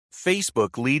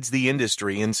Facebook leads the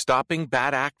industry in stopping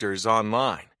bad actors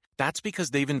online. That's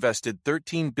because they've invested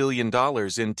 $13 billion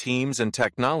in teams and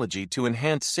technology to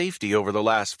enhance safety over the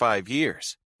last 5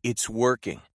 years. It's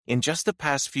working. In just the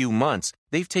past few months,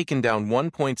 they've taken down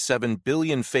 1.7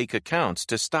 billion fake accounts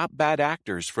to stop bad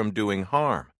actors from doing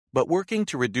harm. But working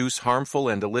to reduce harmful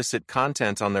and illicit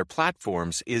content on their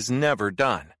platforms is never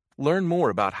done. Learn more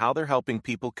about how they're helping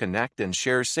people connect and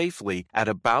share safely at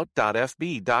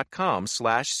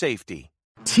about.fb.com/safety.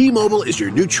 T-Mobile is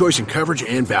your new choice in coverage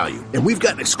and value, and we've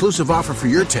got an exclusive offer for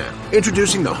your town.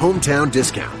 Introducing the Hometown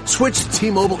Discount. Switch to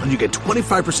T-Mobile and you get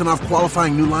 25% off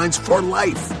qualifying new lines for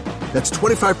life. That's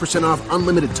 25% off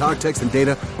unlimited talk, text, and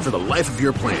data for the life of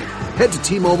your plan. Head to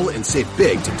T-Mobile and save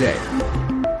big today.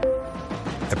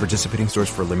 At participating stores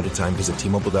for a limited time, visit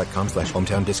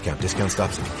T-Mobile.com/hometown discount. Discount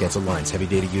stops if you cancel lines. Heavy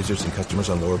data users and customers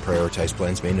on lower prioritized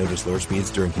plans may notice lower speeds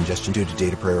during congestion due to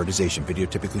data prioritization. Video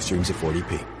typically streams at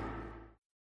 480p.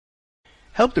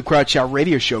 Help the Crowd Shout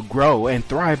Radio Show grow and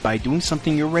thrive by doing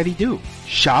something you already do.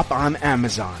 Shop on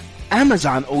Amazon.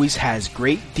 Amazon always has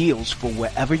great deals for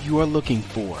whatever you are looking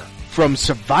for. From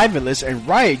survivalists and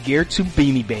riot gear to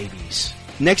beanie babies.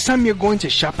 Next time you're going to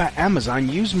shop at Amazon,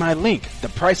 use my link. The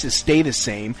prices stay the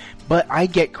same, but I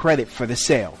get credit for the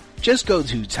sale. Just go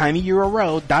to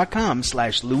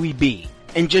tinyurl.com/LouisB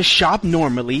and just shop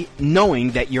normally,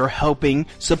 knowing that you're helping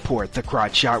support the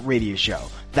Crotch Shot Radio Show.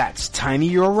 That's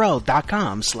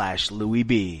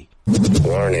tinyurl.com/LouisB.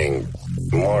 Warning.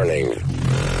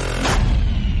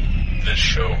 This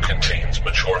show contains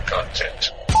mature content.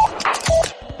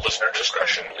 Listener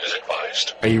discretion is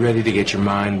advised. Are you ready to get your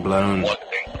mind blown? One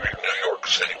angry New York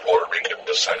City Puerto Rican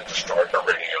decided to start a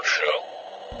radio show,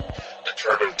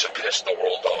 determined to piss the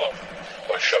world off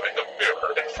by shoving a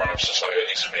mirror in front of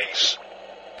society's face.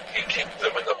 He kicked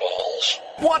them in the balls.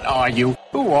 What are you?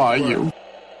 Who are you?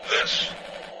 This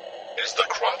is the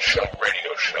Crotch Shot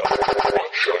Radio Show.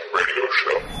 Crotch Shot Radio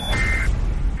Show.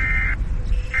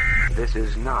 This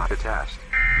is not a test.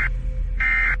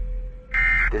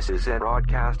 This is a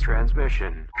broadcast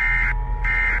transmission.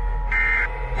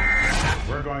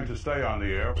 We're going to stay on the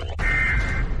air. And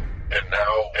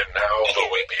now,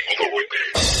 Louis B.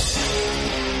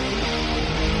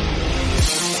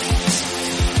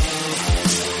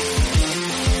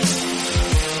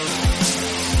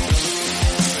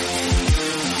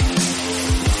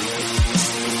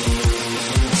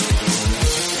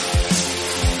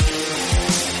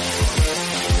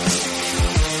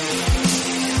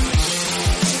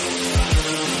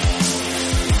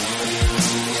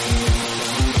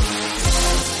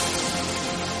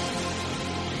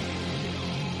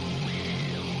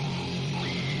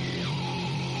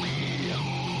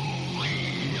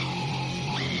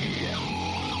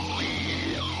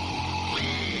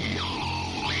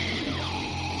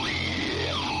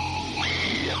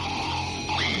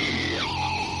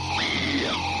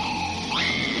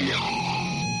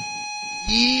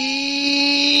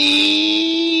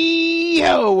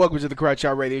 Yo, welcome to the Crotch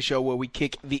Out Radio Show, where we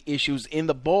kick the issues in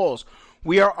the balls.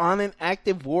 We are on an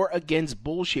active war against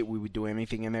bullshit. We would do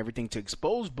anything and everything to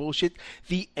expose bullshit.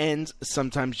 The ends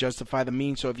sometimes justify the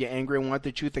means. So if you're angry and want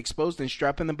the truth exposed, then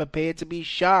strap in and prepare to be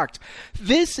shocked.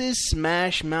 This is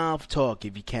Smash Mouth Talk.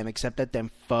 If you can't accept that, then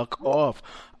fuck off.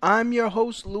 I'm your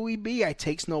host, Louis B. I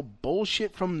takes no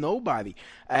bullshit from nobody.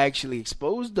 I actually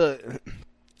expose the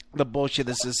bullshit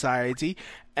of society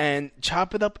and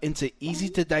chop it up into easy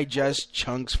to digest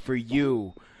chunks for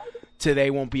you. Today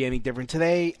won't be any different.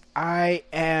 Today, I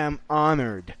am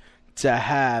honored to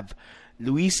have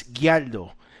Luis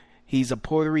Guialdo. He's a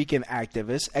Puerto Rican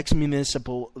activist,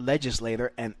 ex-municipal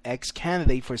legislator, and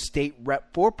ex-candidate for state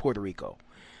rep for Puerto Rico.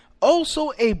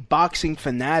 Also a boxing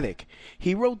fanatic.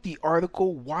 He wrote the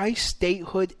article, Why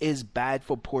Statehood is Bad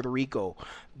for Puerto Rico,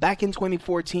 back in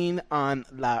 2014 on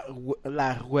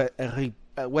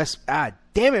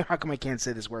damn it, how come I can't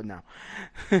say this word now?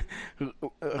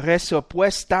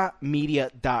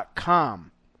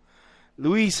 Resupuestamedia.com.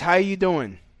 Luis, how you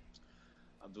doing?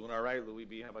 I'm doing all right, Louis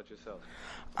B. How about yourself?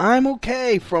 I'm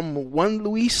okay. From one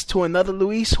Luis to another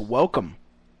Luis, welcome.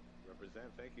 Represent,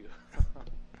 thank you.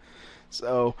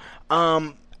 So,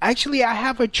 actually, I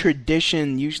have a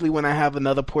tradition. Usually when I have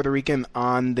another Puerto Rican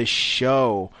on the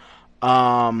show,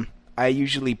 I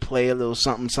usually play a little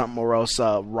something, or else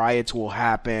riots will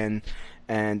happen.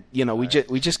 And, you know, we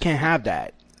just can't have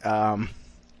that.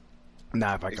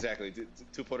 Exactly.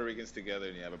 Two Puerto Ricans together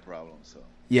and you have a problem. So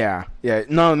yeah.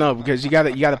 No, because you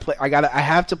gotta play. I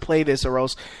have to play this, or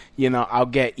else, you know, I'll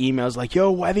get emails like,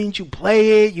 "Yo, why didn't you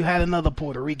play it? You had another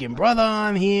Puerto Rican brother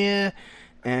on here."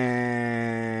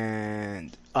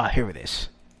 And here it is.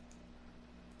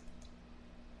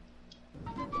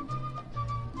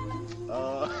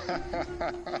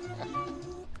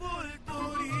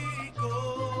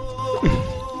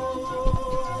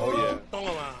 Oh yeah.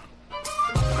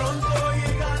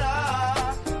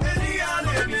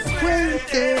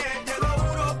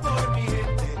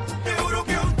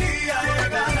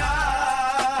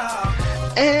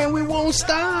 And we won't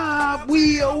stop.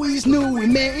 We always knew we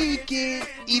make it,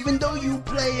 even though you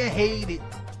play or hate it.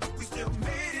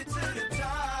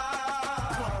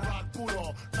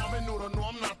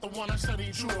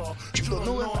 You don't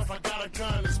know if I got a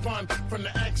gun, it's fun. From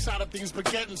the X side of things, but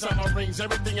getting some rings,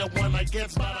 everything I want, I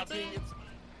get my opinions.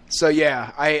 So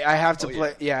yeah, I have to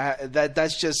play. Yeah,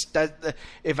 that's just that.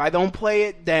 If I don't play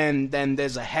it, then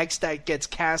there's a hex that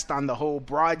cast on the whole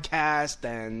broadcast,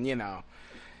 and you know.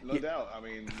 No doubt. I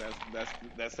mean,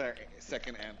 that's our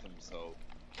second anthem. So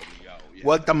there you go. Yeah.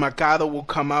 What the Mercado will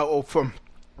come out from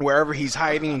wherever he's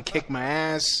hiding and kick my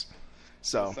ass.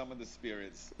 So some of the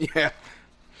spirits. Yeah,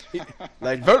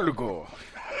 like Vertigo.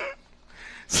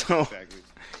 So Exactly.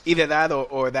 either that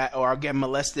or I'll get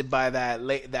molested by that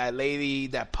lady,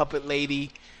 that puppet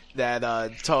lady that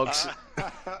talks.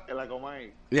 Like Omai.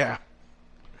 Yeah.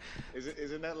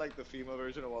 Isn't that like the female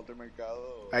version of Walter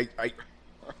Mercado?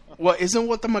 Well, isn't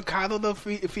Walter Mercado the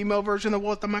female version of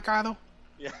Walter Mercado?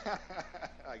 Yeah,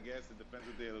 I guess it depends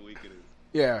what day of the week it is.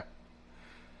 Yeah.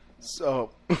 So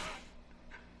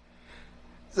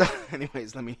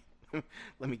anyways, let me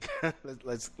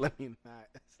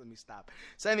stop.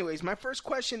 So anyways, my first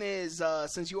question is,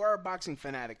 since you are a boxing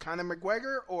fanatic, Conor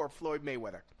McGregor or Floyd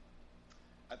Mayweather?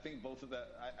 I think both of that.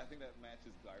 I think that match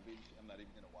is garbage. I'm not even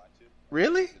gonna watch it.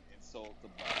 Really? It's an insult to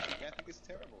boxing. I think it's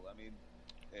terrible. I mean,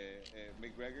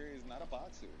 McGregor is not a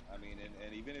boxer. I mean,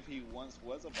 and even if he once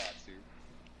was a boxer,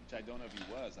 which I don't know if he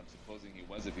was, I'm supposing he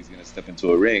was if he's gonna step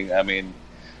into a ring. I mean,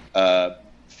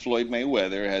 Floyd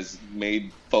Mayweather has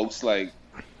made folks like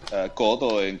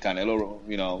Cotto and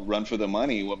Canelo, run for the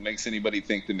money. What makes anybody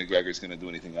think that McGregor's going to do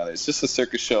anything other? It's just a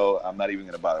circus show. I'm not even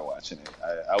going to bother watching it.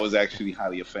 I was actually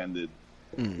highly offended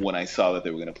when I saw that they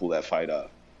were going to pull that fight off.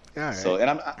 Right. So,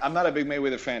 and I'm not a big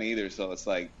Mayweather fan either. So it's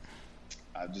like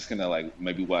I'm just gonna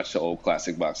maybe watch the old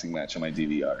classic boxing match on my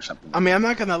DVR or something. I mean, I'm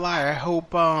not gonna lie. I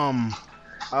hope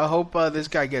this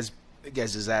guy gets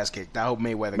his ass kicked. I hope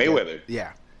Mayweather.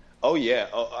 Yeah. Oh yeah.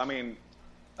 Oh, I mean.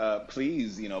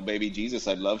 Please, baby Jesus,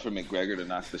 I'd love for McGregor to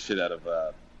knock the shit out of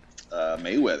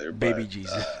Mayweather. Baby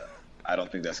Jesus. I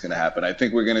don't think that's going to happen. I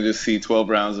think we're going to just see 12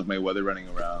 rounds of Mayweather running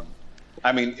around.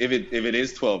 I mean, if it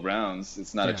is 12 rounds,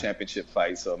 it's not a championship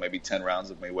fight, so maybe 10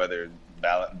 rounds of Mayweather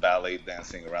ballet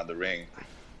dancing around the ring.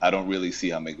 I don't really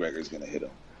see how McGregor's going to hit him.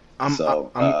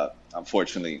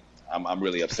 Unfortunately, I'm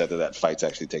really upset that fight's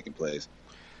actually taking place.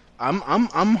 I'm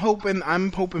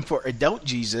hoping for adult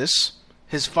Jesus,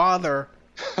 his father.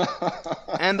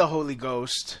 And the Holy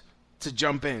Ghost to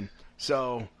jump in.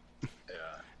 So,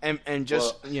 and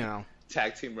just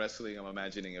tag team wrestling. I'm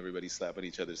imagining everybody slapping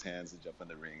each other's hands and jump in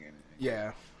the ring.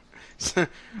 Yeah.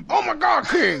 Oh my God,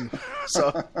 King!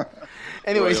 So,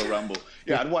 anyways, Royal Rumble.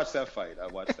 Yeah, I'd watch that fight.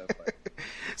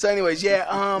 So, anyways,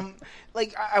 I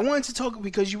wanted to talk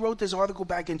because you wrote this article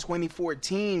back in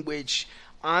 2014, which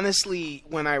honestly,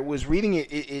 when I was reading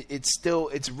it, it's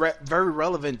very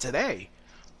relevant today.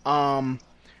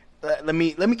 Let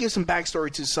me give some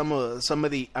backstory to some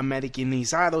of the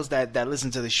Americanizados that listen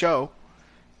to the show.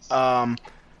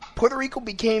 Puerto Rico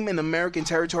became an American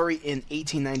territory in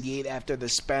 1898 after the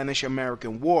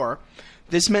Spanish-American War.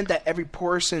 This meant that every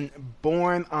person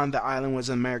born on the island was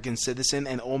an American citizen,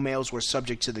 and all males were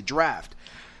subject to the draft.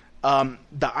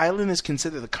 The island is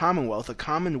considered a commonwealth. A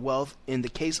commonwealth, in the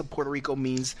case of Puerto Rico,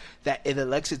 means that it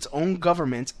elects its own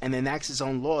government and enacts its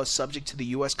own laws subject to the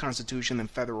U.S. Constitution and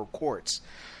federal courts.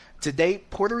 To date,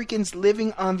 Puerto Ricans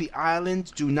living on the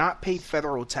island do not pay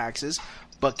federal taxes,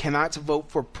 but cannot vote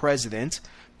for president.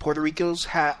 Puerto Ricans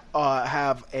have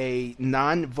a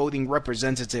non-voting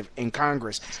representative in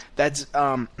Congress. That's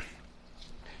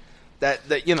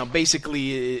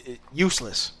basically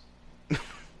useless.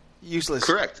 Useless.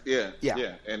 Correct. Yeah.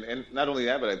 And not only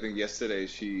that, but I think yesterday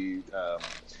she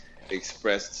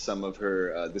expressed some of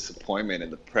her disappointment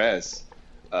in the press,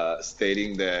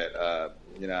 stating that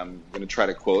I'm going to try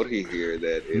to quote her here,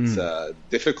 that it's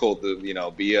difficult to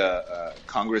be a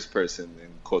congressperson in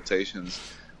quotations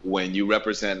when you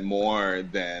represent more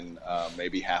than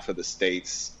maybe half of the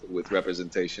states with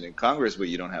representation in Congress, but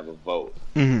you don't have a vote.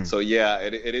 Mm-hmm. So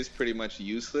it is pretty much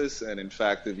useless. And in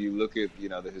fact, if you look at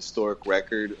the historic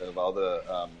record of all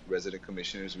the resident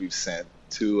commissioners we've sent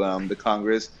to the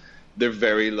Congress, they're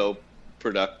very low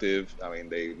productive. I mean,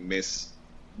 they miss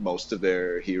most of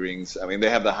their hearings. I mean, they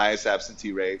have the highest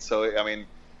absentee rate. So I mean,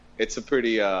 it's a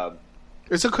pretty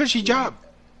it's a cushy job.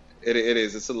 It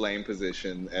is. It's a lame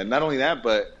position. And not only that,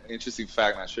 but interesting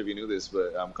fact, not sure if you knew this,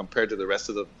 but compared to the rest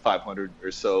of the 500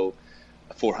 or so,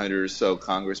 400 or so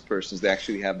congresspersons, they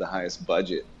actually have the highest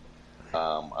budget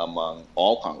among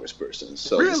all congresspersons.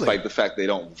 So really? Despite the fact they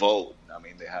don't vote, I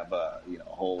mean, they have a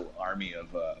whole army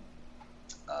of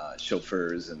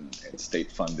chauffeurs and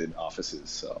state-funded offices.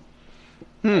 So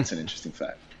that's an interesting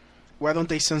fact. Why don't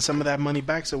they send some of that money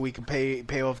back so we can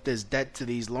pay off this debt to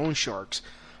these loan sharks?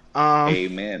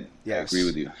 Amen. Yes. I agree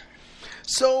with you.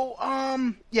 So,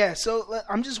 so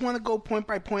I just want to go point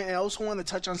by point. I also want to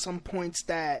touch on some points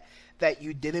that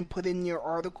you didn't put in your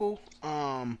article.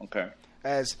 Okay.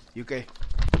 As UK.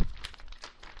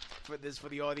 For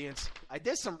the audience, I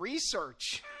did some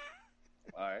research.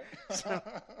 All right.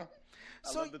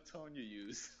 I love the tone you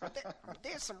use. I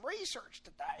did some research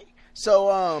today.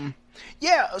 So,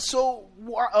 So,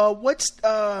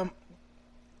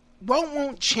 what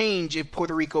won't change if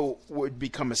Puerto Rico would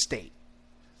become a state?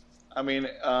 I mean,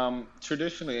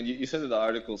 traditionally, and you said that the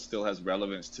article still has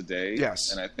relevance today.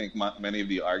 Yes. And I think many of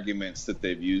the arguments that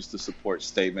they've used to support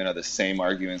statement are the same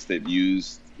arguments they've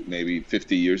used maybe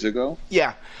 50 years ago.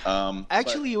 Yeah.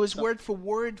 Actually, it was word for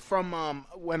word from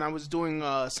when I was doing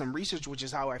some research, which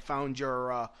is how I found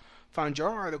your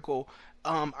article.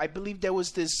 I believe there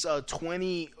was this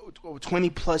 20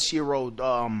 plus year old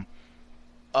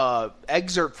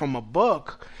excerpt from a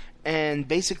book. And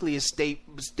basically, a state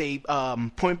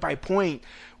point by point,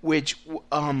 which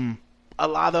a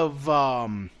lot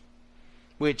of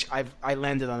which I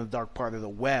landed on the dark part of the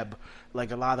web. Like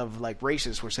a lot of like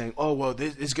racists were saying, "Oh well,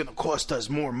 this is going to cost us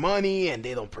more money, and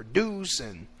they don't produce,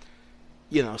 and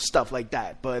stuff like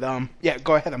that." But yeah,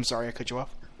 go ahead. I'm sorry, I cut you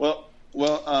off. Well,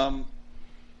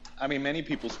 I mean, many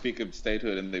people speak of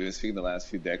statehood, and they've been speaking the last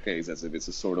few decades as if it's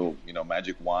a sort of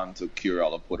magic wand to cure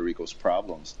all of Puerto Rico's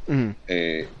problems.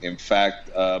 Mm-hmm. In fact,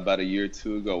 about a year or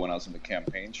two ago, when I was on the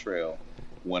campaign trail,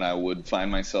 when I would find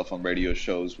myself on radio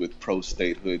shows with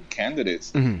pro-statehood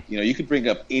candidates, mm-hmm. You could bring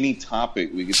up any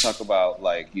topic. We could talk about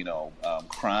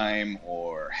crime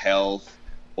or health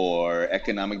or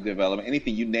economic development,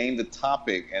 anything. You name the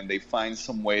topic, and they find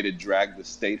some way to drag the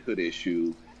statehood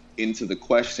issue into the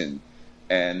question.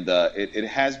 And it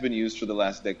has been used for the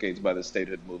last decades by the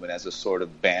statehood movement as a sort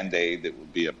of Band-Aid that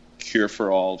would be a cure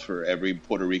for all for every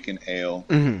Puerto Rican ail.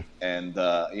 Mm-hmm. And,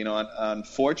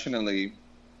 unfortunately,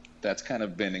 that's kind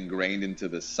of been ingrained into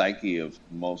the psyche of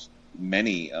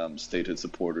many statehood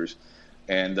supporters.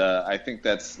 And I think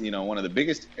that's, one of the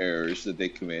biggest errors that they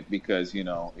commit because,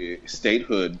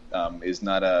 statehood is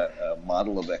not a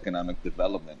model of economic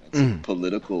development. It's a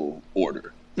political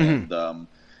order. Mm-hmm. And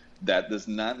that does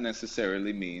not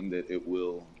necessarily mean that it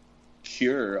will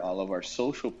cure all of our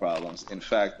social problems. In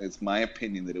fact, it's my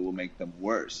opinion that it will make them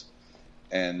worse.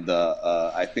 And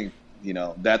I think,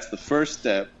 that's the first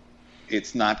step.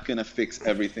 It's not going to fix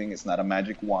everything. It's not a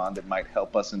magic wand. It might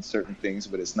help us in certain things,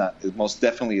 but most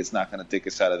definitely it's not going to take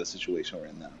us out of the situation we're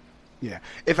in now. Yeah.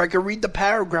 If I could read the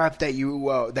paragraph that you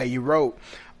wrote,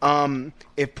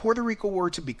 if Puerto Rico were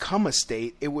to become a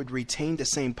state, it would retain the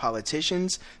same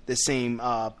politicians, the same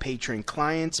patron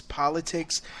clients,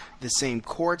 politics, the same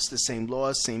courts, the same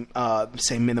laws, same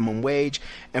minimum wage,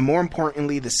 and more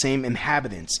importantly, the same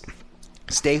inhabitants.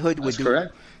 Statehood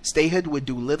would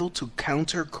do little to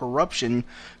counter corruption,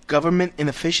 government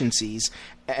inefficiencies,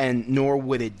 and nor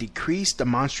would it decrease the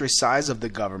monstrous size of the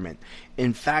government.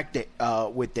 In fact,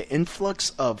 with the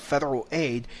influx of federal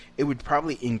aid, it would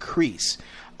probably increase.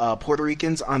 Puerto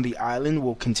Ricans on the island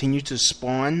will continue to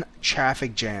spawn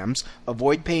traffic jams,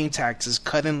 avoid paying taxes,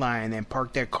 cut in line, and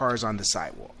park their cars on the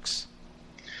sidewalks.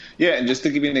 Yeah, and just to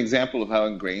give you an example of how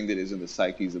ingrained it is in the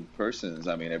psyches of persons,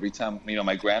 I mean, every time,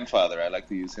 my grandfather, I like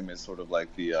to use him as sort of like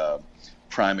the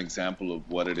prime example of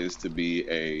what it is to be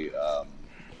a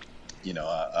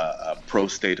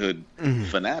pro-statehood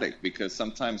fanatic, because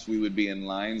sometimes we would be in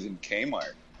lines in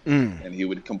Kmart, and he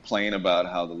would complain about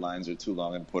how the lines are too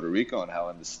long in Puerto Rico and how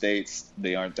in the States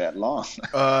they aren't that long.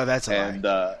 That's a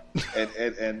lie.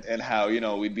 And how,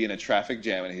 we'd be in a traffic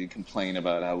jam and he'd complain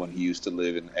about how when he used to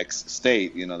live in X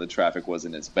state, the traffic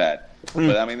wasn't as bad.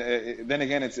 But I mean, then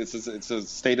again, it's a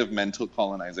state of mental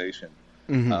colonization,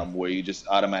 where you just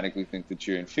automatically think that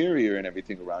you're inferior and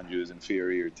everything around you is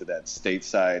inferior to that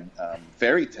stateside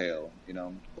fairy tale,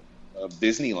 of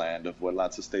Disneyland, of what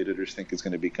lots of statehooders think is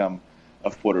going to become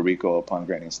of Puerto Rico upon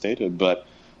granting statehood. But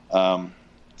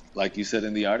like you said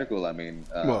in the article, I mean,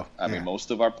 most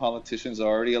of our politicians are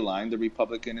already aligned to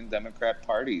Republican and Democrat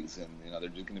parties, and they're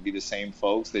just going to be the same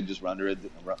folks. They just run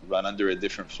under a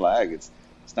different flag. It's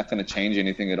not going to change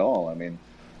anything at all. I mean,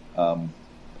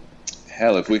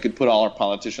 Hell, if we could put all our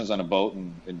politicians on a boat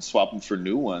and swap them for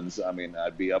new ones, I mean,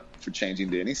 I'd be up for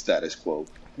changing to any status quo.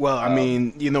 Well, I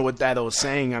mean, you know what that old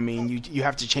saying. I mean, you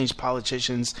have to change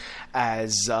politicians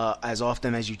as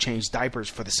often as you change diapers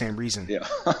for the same reason. Yeah,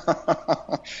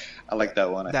 I like that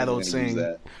one. That old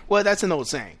saying. Well, that's an old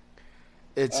saying.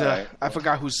 It's right. I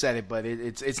forgot who said it, but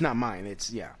it's not mine.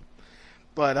 It's yeah.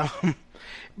 But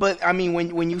I mean,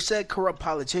 when you said corrupt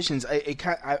politicians,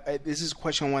 this is a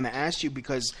question I want to ask you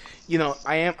because you know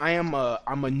I'm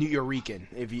a New Yorican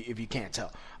if you can't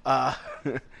tell,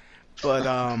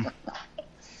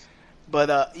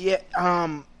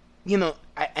 you know,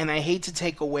 I hate to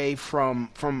take away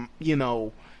from you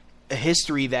know a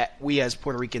history that we as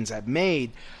Puerto Ricans have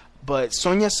made, but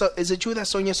is it true that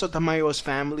Sonia Sotomayor's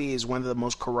family is one of the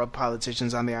most corrupt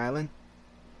politicians on the island?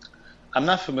 I'm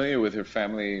not familiar with her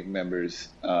family members.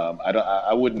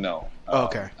 I wouldn't know.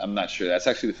 Okay. I'm not sure. That's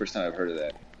actually the first time I've heard of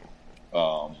that.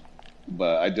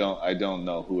 But I don't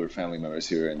know who her family members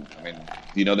here. And I mean,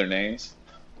 do you know their names?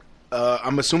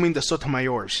 I'm assuming the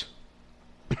Sotomayors.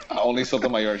 Only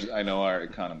Sotomayors I know are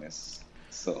economists.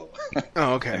 So.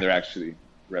 Oh, okay. And they're actually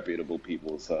reputable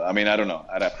people. So I mean, I don't know.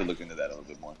 I'd have to look into that a little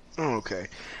bit more. Oh, okay.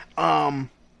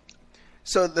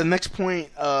 So the next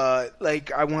point,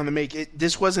 like I want to make it.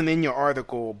 This wasn't in your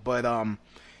article, but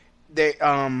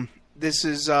this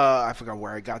is I forgot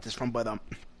where I got this from, but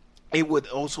it would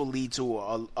also lead to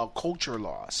a culture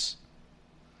loss.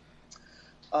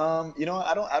 You know,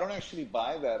 I don't actually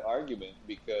buy that argument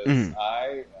because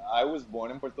I was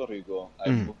born in Puerto Rico. I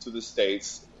moved to the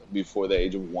States before the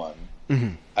age of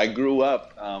 1. I grew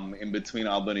up in between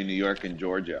Albany, New York, and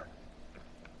Georgia.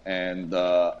 And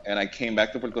I came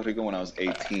back to Puerto Rico when I was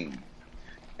 18,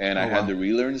 and I had to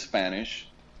relearn Spanish,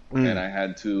 and I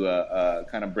had to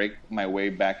kind of break my way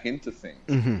back into things.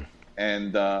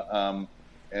 And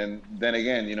then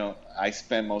again, you know, I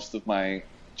spent most of my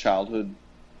childhood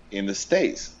in the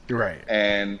States, right?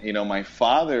 And you know, my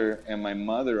father and my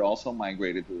mother also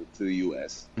migrated to the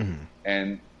U.S.,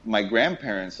 and my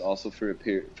grandparents also for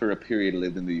a period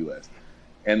lived in the U.S.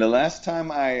 And the last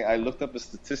time I looked up a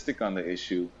statistic on the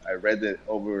issue, I read that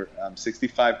over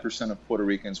 65% of Puerto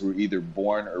Ricans were either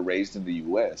born or raised in the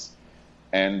U.S.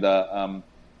 And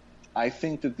I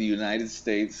think that the United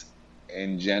States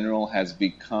in general has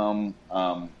become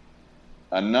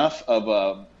enough of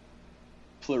a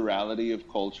plurality of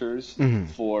cultures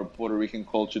for Puerto Rican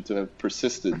culture to have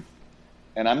persisted.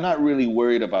 And I'm not really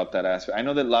worried about that aspect. I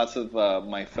know that lots of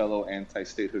my fellow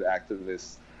anti-statehood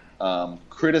activists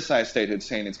criticize statehood,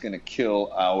 saying it's going to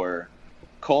kill our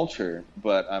culture.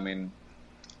 But I mean,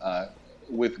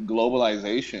 with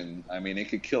globalization, I mean, it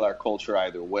could kill our culture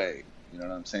either way. You know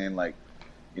what I'm saying? Like,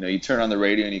 you know, you turn on the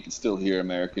radio and you can still hear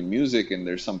American music, and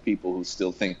there's some people who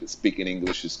still think that speaking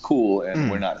English is cool,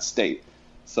 and we're not a state.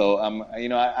 So, you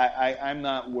know, I'm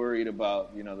not worried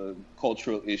about, you know, the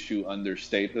cultural issue under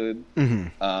statehood.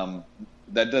 That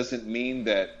doesn't mean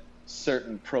that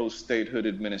certain pro-statehood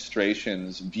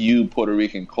administrations view Puerto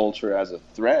Rican culture as a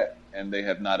threat, and they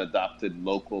have not adopted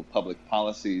local public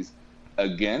policies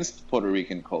against Puerto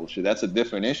Rican culture. That's a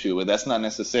different issue, but that's not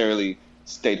necessarily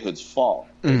statehood's fault.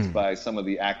 It's by some of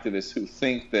the activists who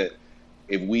think that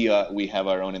if we have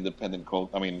our own independent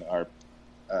culture, I mean, our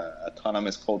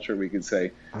autonomous culture, we could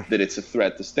say that it's a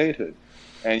threat to statehood.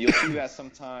 And you'll see that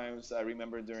sometimes. I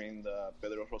remember during the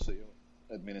Pedro Rosselló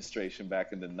administration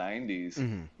back in the 90s,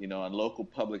 you know, on local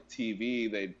public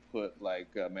TV, they'd put like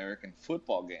American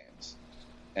football games.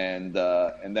 And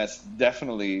that's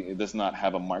definitely, it does not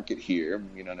have a market here.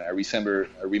 You know, I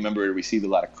remember it received a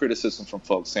lot of criticism from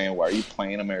folks saying, why are you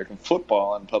playing American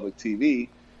football on public TV?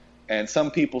 And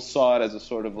some people saw it as a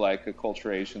sort of like a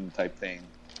acculturation type thing,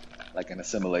 like an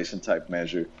assimilation type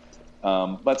measure.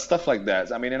 But stuff like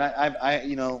that. I mean, and I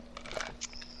you know,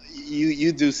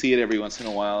 you do see it every once in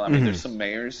a while. I mean, there's some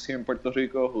mayors here in Puerto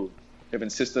Rico who have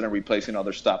insisted on replacing all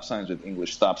their stop signs with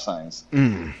English stop signs,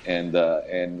 and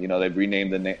you know, they've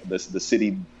renamed the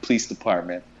city police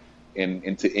department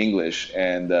into English,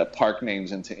 and park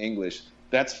names into English.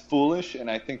 That's foolish,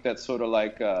 and I think that's sort of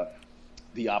like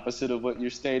the opposite of what you're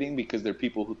stating, because there are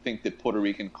people who think that Puerto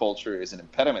Rican culture is an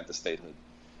impediment to statehood,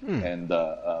 and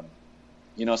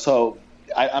you know, so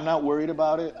I'm not worried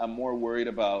about it. I'm more worried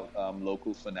about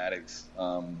local fanatics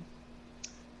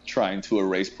trying to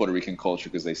erase Puerto Rican culture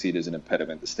because they see it as an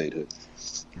impediment to statehood.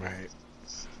 Right.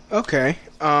 Okay.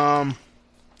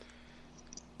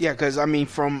 Yeah, because I mean,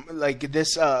 from like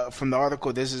this, from the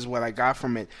article, this is what I got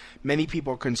from it. Many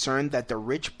people are concerned that the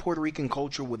rich Puerto Rican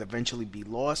culture would eventually be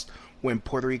lost when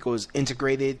Puerto Rico is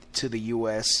integrated to the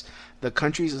U.S. The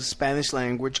country's Spanish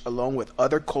language, along with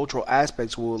other cultural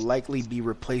aspects, will likely be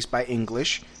replaced by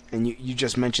English, and you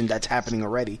just mentioned that's happening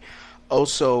already.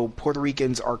 Also, Puerto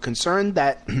Ricans are concerned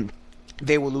that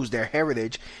they will lose their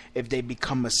heritage if they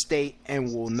become a state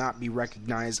and will not be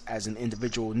recognized as an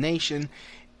individual nation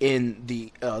in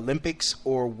the Olympics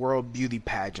or world beauty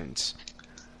pageants.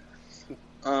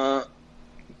 I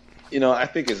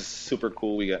think it's super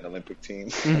cool we got an Olympic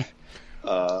team.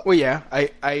 Well, yeah,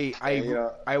 I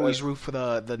always root for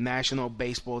the national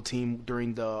baseball team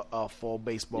during the fall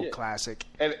baseball classic.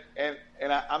 And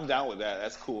I'm down with that.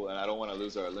 That's cool, and I don't want to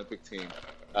lose our Olympic team.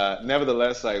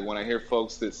 Nevertheless, like when I hear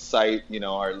folks that cite,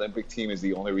 our Olympic team is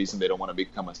the only reason they don't want to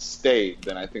become a state,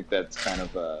 then I think that's kind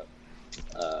of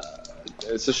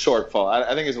it's a shortfall.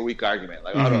 I think it's a weak argument.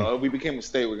 Like, if we became a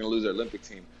state, we're going to lose our Olympic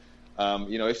team.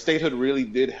 If statehood really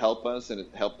did help us, and it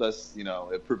helped us,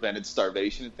 it prevented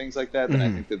starvation and things like that, then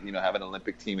I think that, having an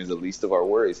Olympic team is the least of our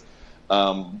worries.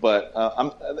 But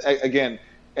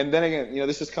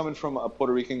this is coming from a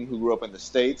Puerto Rican who grew up in the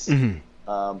States.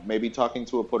 Maybe talking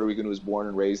to a Puerto Rican who was born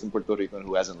and raised in Puerto Rico and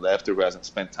who hasn't left or who hasn't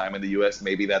spent time in the U.S.,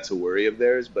 maybe that's a worry of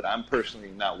theirs, but I'm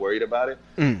personally not worried about it.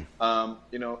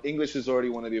 English is already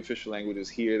one of the official languages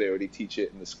here. They already teach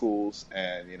it in the schools,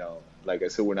 and, like I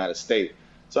said, we're not a state.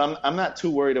 So I'm not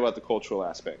too worried about the cultural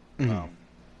aspect. It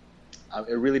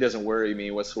really doesn't worry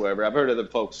me whatsoever. I've heard other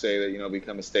folks say that,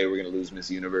 become a state, we're going to lose Miss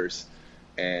Universe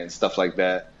and stuff like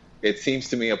that. It seems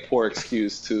to me a poor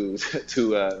excuse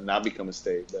to not become a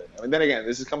state. But then again,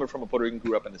 this is coming from a Puerto Rican who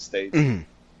grew up in the States.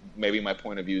 Maybe my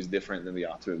point of view is different than the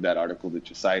author of that article that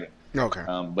you're citing. Okay.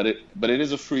 But it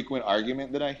is a frequent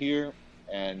argument that I hear,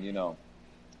 and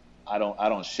I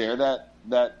don't share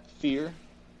that fear,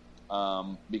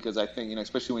 because I think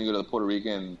especially when you go to the Puerto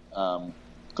Rican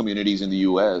communities in the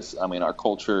U.S. I mean, our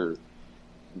culture.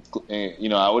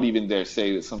 I would even dare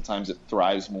say that sometimes it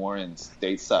thrives more in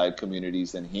stateside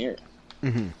communities than here.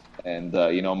 And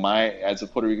as a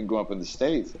Puerto Rican growing up in the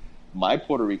States, my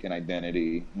Puerto Rican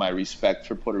identity, my respect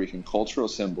for Puerto Rican cultural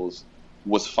symbols,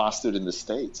 was fostered in the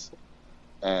States.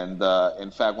 And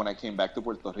in fact, when I came back to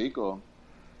Puerto Rico,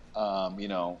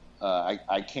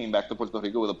 I came back to Puerto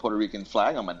Rico with a Puerto Rican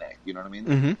flag on my neck. You know what I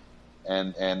mean?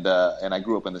 And I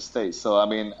grew up in the States, so I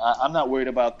mean, I'm not worried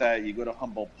about that. You go to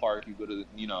Humboldt Park, you go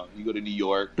to New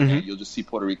York, and you'll just see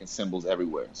Puerto Rican symbols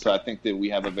everywhere. So I think that we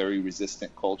have a very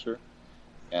resistant culture,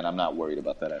 and I'm not worried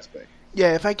about that aspect.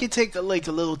 Yeah, if I could take a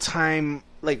little time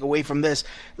away from this,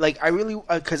 I really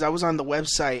because I was on the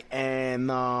website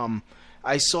and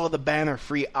I saw the banner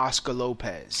 "Free Oscar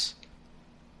Lopez."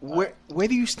 Where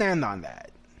do you stand on that?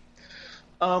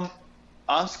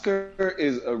 Oscar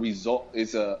is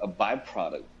a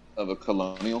byproduct of a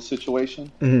colonial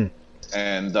situation,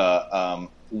 and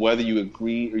whether you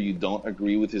agree or you don't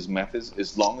agree with his methods,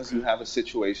 as long as you have a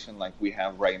situation like we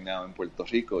have right now in Puerto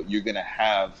Rico, you're gonna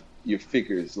have your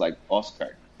figures like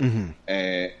Oscar.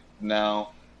 Now,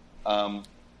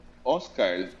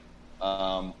 Oscar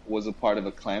was a part of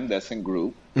a clandestine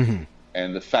group,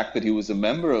 and the fact that he was a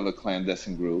member of a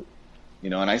clandestine group,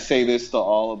 and I say this to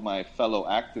all of my fellow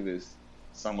activists,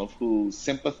 some of who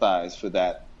sympathize for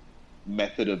that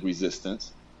method of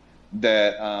resistance,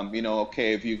 that,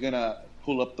 if you're going to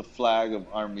pull up the flag of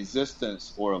armed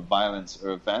resistance or of violence or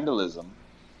of vandalism,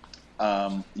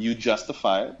 you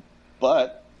justify it,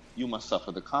 but you must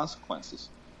suffer the consequences.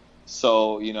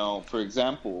 So, for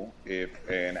example, if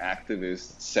an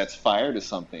activist sets fire to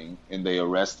something and they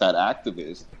arrest that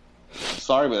activist, I'm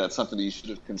sorry, but that's something that you should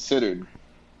have considered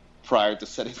prior to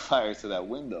setting fire to that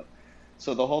window.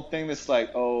 So the whole thing is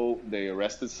they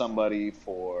arrested somebody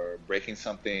for breaking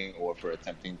something or for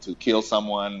attempting to kill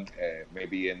someone,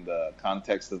 maybe in the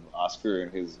context of Oscar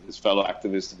and his fellow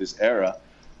activists of his era,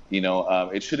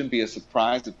 it shouldn't be a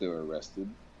surprise that they were arrested.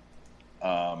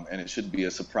 And it shouldn't be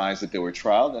a surprise that they were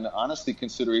trialed. And honestly,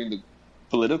 considering the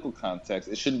political context,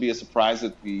 it shouldn't be a surprise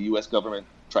that the U.S. government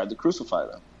tried to crucify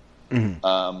them.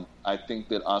 I think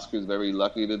that Oscar is very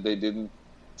lucky that they didn't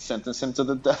sentence him to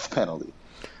the death penalty.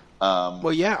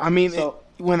 Well, yeah, I mean,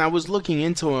 when I was looking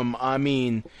into him, I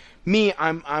mean,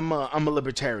 I'm a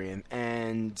libertarian,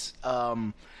 and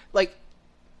I'm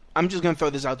just gonna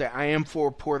throw this out there. I am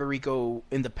for Puerto Rico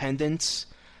independence.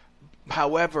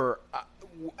 However,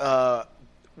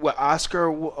 what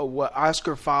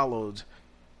Oscar followed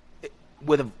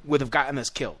would have gotten us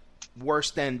killed,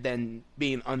 worse than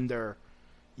being under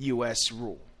U.S.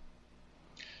 rule.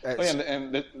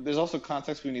 And there's also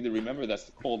context we need to remember. That's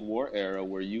the Cold War era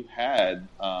where you had,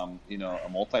 a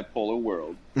multipolar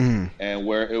world, and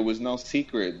where it was no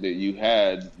secret that you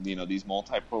had, these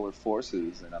multipolar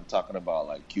forces, and I'm talking about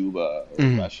like Cuba or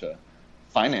Russia,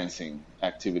 financing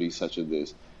activities such as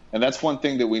this. And that's one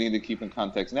thing that we need to keep in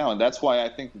context now. And that's why I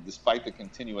think that despite the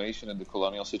continuation of the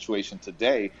colonial situation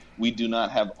today, we do not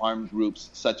have armed groups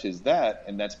such as that.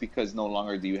 And that's because no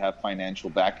longer do you have financial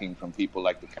backing from people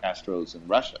like the Castros in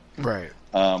Russia. Right.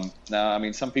 Now, I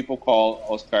mean, some people call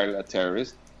Oscar a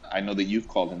terrorist. I know that you've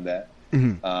called him that.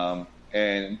 But,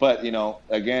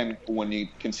 again, when you're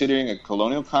considering a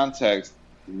colonial context,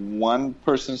 one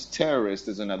person's terrorist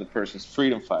is another person's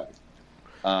freedom fighter.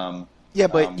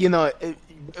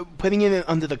 Putting it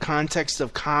under the context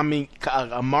of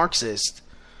a Marxist,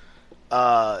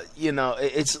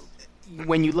 it's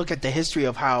when you look at the history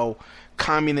of how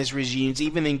communist regimes,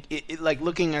 even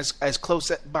looking as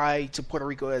close by to Puerto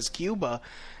Rico as Cuba,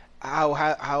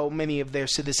 how many of their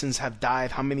citizens have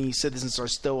died, how many citizens are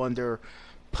still under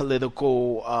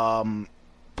political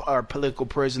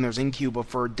prisoners in Cuba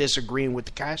for disagreeing with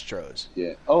the Castros.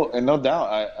 Yeah. Oh, and no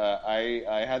doubt,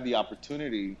 I had the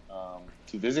opportunity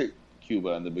to visit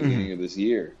Cuba in the beginning of this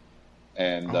year,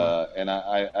 and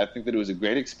I think that it was a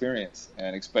great experience,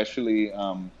 and especially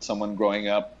someone growing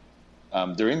up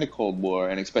during the Cold War,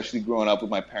 and especially growing up with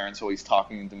my parents always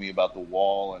talking to me about the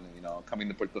wall, and coming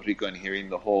to Puerto Rico and hearing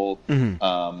the whole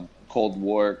Cold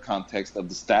War context of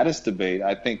the status debate.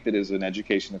 I think that is an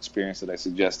education experience that I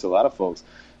suggest to a lot of folks.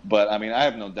 But I mean, I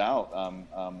have no doubt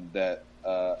that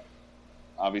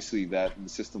obviously that the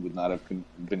system would not have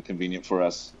been convenient for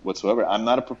us whatsoever. I'm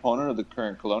not a proponent of the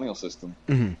current colonial system,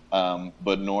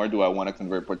 but nor do I want to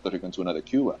convert Puerto Rico into another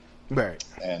Cuba. Right.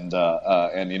 And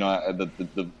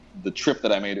the trip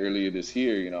that I made earlier this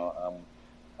year,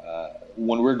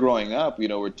 when we're growing up,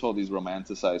 we're told these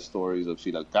romanticized stories of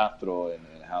Fidel Castro and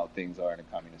how things are in a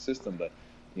communist system. But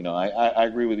I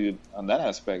agree with you on that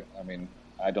aspect. I mean,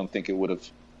 I don't think it would have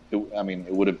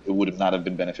not have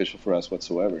been beneficial for us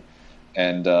whatsoever.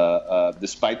 And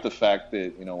despite the fact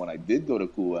that, when I did go to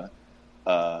Cuba,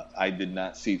 I did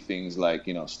not see things like,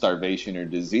 starvation or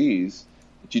disease.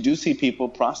 But you do see people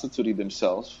prostituting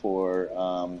themselves for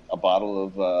a bottle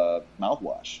of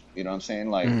mouthwash. You know what I'm saying?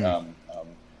 Like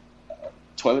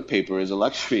toilet paper is a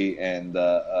luxury, and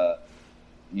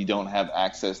you don't have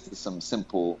access to some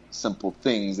simple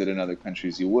things that in other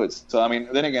countries you would. So, I mean,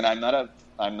 then again, I'm not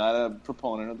a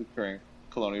proponent of the current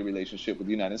colonial relationship with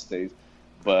the United States.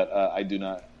 But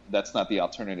that's not the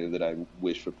alternative that I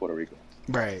wish for Puerto Rico.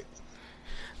 Right.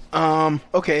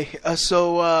 Okay.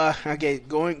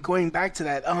 Going back to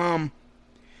that.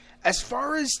 As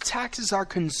far as taxes are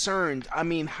concerned, I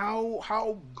mean,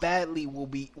 how badly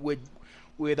would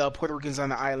Puerto Ricans on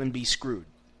the island be screwed?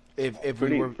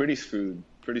 Pretty screwed.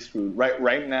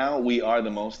 Right now, we are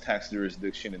the most taxed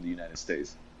jurisdiction in the United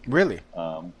States. Really?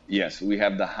 Yes, we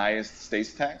have the highest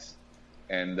states tax.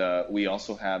 And we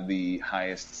also have the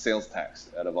highest sales tax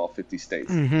out of all 50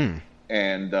 states.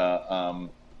 And,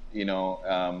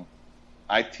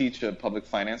 I teach a public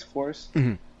finance course.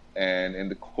 And in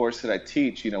the course that I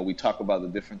teach, we talk about the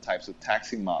different types of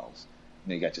taxing models.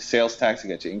 You got your sales tax, you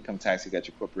got your income tax, you got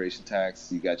your corporation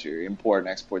tax, you got your import and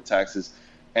export taxes.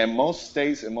 And most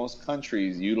states and most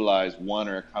countries utilize one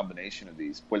or a combination of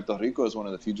these. Puerto Rico is one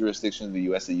of the few jurisdictions in the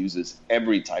U.S. that uses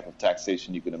every type of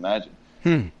taxation you can imagine.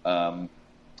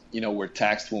 We're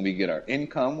taxed when we get our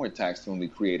income. We're taxed when we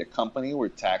create a company. We're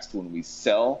taxed when we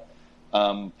sell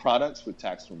products. We're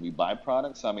taxed when we buy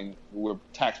products. I mean, we're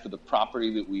taxed for the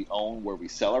property that we own where we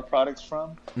sell our products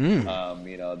from.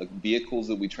 The vehicles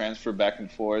that we transfer back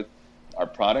and forth, our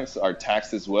products are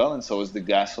taxed as well, and so is the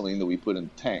gasoline that we put in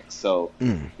the tanks. So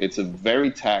it's a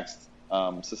very taxed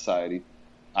society.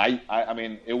 I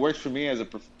mean, it works for me as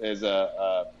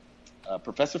a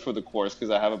professor for the course because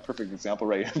I have a perfect example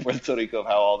right here in Puerto Rico of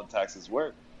how all the taxes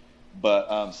work.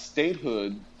 But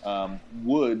Statehood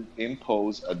would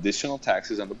impose additional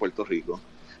taxes on Puerto Rico,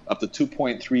 up to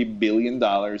 $2.3 billion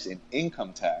in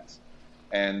income tax.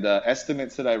 And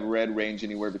estimates that I've read range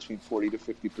anywhere between 40 to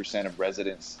 50% of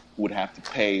residents would have to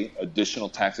pay additional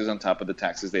taxes on top of the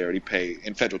taxes they already pay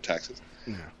in federal taxes.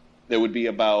 There would be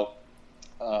about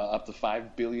up to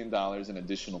 $5 billion in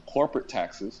additional corporate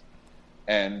taxes.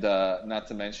 And not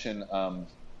to mention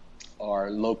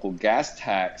our local gas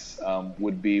tax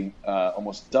would be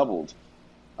almost doubled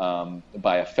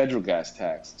by a federal gas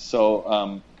tax.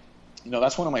 So,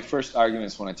 that's one of my first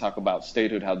arguments when I talk about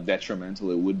statehood, how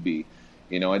detrimental it would be.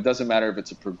 It doesn't matter if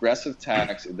it's a progressive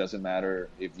tax. It doesn't matter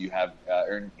if you have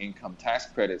earned income tax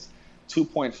credits.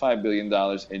 $2.5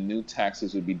 billion in new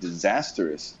taxes would be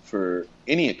disastrous for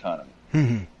any economy.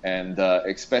 And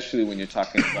especially when you're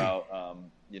talking about,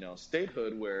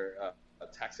 statehood, where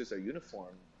taxes are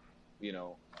uniform,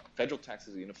 federal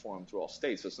taxes are uniform through all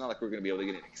states. So it's not like we're going to be able to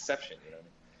get an exception, you know what I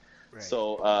mean? Right.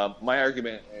 So my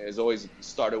argument has always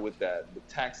started with that. The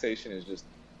taxation is just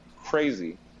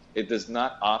crazy. It does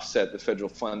not offset the federal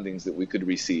fundings that we could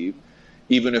receive.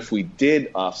 Even if we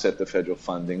did offset the federal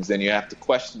fundings, then you have to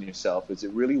question yourself, is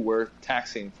it really worth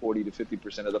taxing 40 to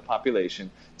 50% of the population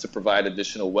to provide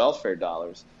additional welfare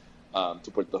dollars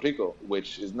to Puerto Rico,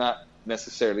 which is not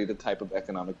necessarily the type of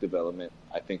economic development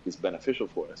I think is beneficial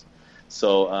for us.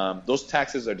 So those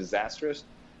taxes are disastrous.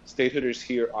 Statehooders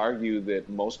here argue that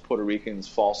most Puerto Ricans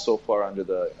fall so far under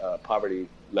the poverty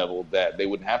level that they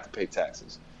wouldn't have to pay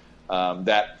taxes.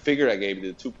 That figure I gave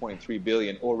you, the $2.3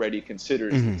 billion, already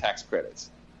considers the tax credits,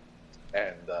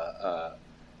 and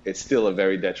it's still a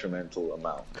very detrimental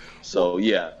amount. So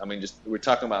we're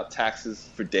talking about taxes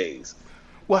for days.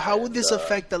 Well, how would this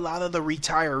affect a lot of the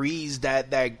retirees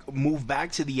that move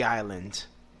back to the island?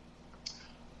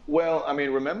 Well,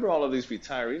 remember, all of these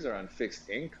retirees are on fixed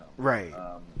income, right?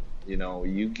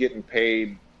 You getting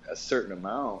paid a certain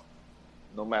amount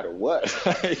no matter what.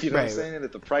 You know what I'm saying? And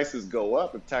if the prices go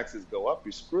up, if taxes go up,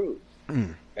 you're screwed.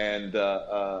 And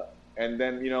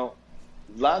then,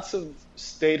 lots of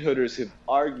statehooders have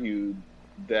argued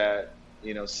that,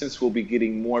 since we'll be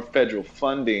getting more federal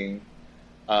funding,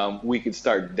 we could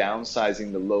start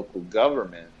downsizing the local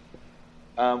government,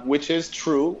 which is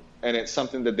true. And it's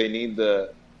something that they need to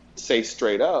say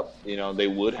straight up. They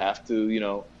would have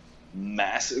to,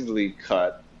 massively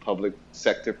cut public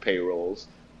sector payrolls,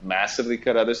 massively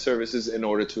cut other services in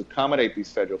order to accommodate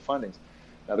these federal fundings.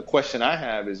 Now, the question I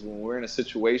have is, when we're in a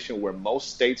situation where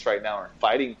most states right now are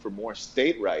fighting for more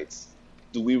state rights,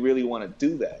 do we really want to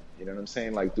do that? You know what I'm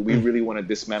saying? Like, do we really want to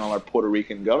dismantle our Puerto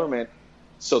Rican government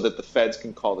so that the feds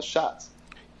can call the shots?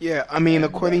 Yeah,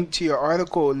 according to your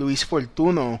article, Luis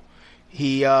Fortuno,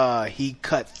 he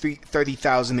cut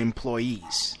 30,000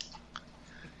 employees.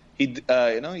 He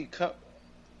cut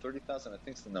 30,000, I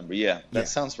think is the number. Yeah, that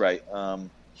sounds right.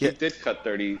 He did cut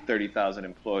 30,000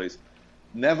 employees.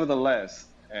 Nevertheless,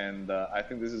 and I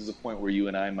think this is the point where you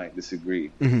and I might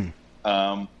disagree.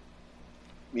 I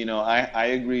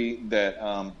agree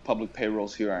that public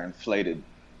payrolls here are inflated.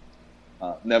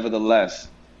 Nevertheless,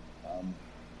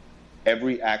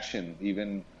 every action,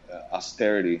 even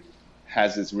austerity,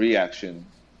 has its reaction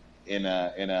in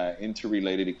a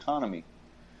interrelated economy.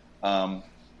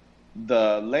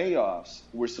 The layoffs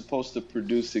were supposed to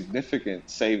produce significant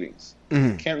savings.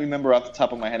 I can't remember off the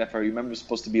top of my head. If I remember, it's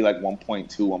supposed to be like $1.2,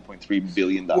 $1.3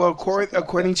 billion. Well,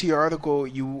 according to your article,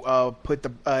 you put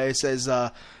it says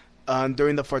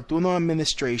during the Fortuno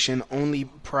administration, only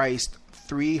priced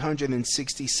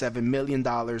 $367 million in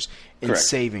Correct.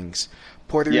 savings.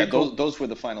 Puerto Rico, those were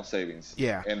the final savings.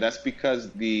 Yeah, and that's because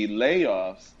the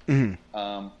layoffs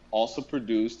also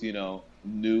produced,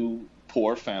 new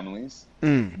poor families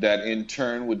that in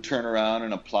turn would turn around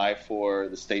and apply for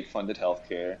the state-funded health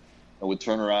care, and would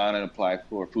turn around and apply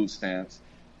for food stamps,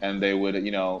 and they would,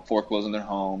 foreclose on their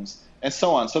homes, and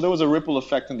so on. So there was a ripple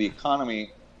effect in the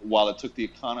economy while it took the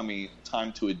economy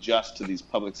time to adjust to these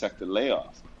public sector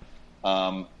layoffs.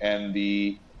 And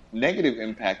the negative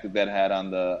impact that had on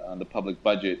the public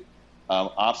budget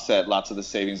offset lots of the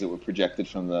savings that were projected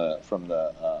from the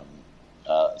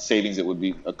savings that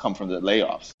would come from the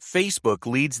layoffs. Facebook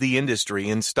leads the industry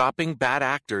in stopping bad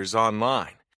actors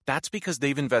online. That's because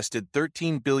they've invested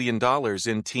 $13 billion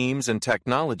in teams and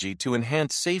technology to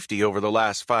enhance safety over the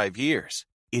last 5 years.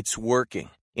 It's working.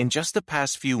 In just the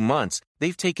past few months,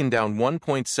 they've taken down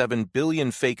 1.7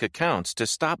 billion fake accounts to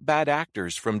stop bad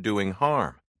actors from doing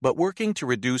harm. But working to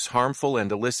reduce harmful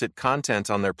and illicit content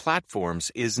on their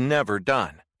platforms is never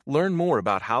done. Learn more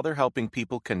about how they're helping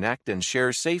people connect and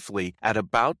share safely at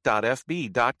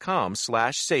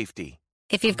about.fb.com/safety.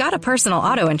 If you've got a personal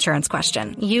auto insurance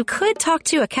question, you could talk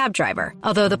to a cab driver,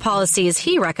 although the policies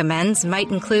he recommends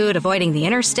might include avoiding the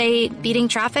interstate, beating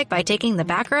traffic by taking the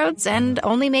back roads, and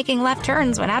only making left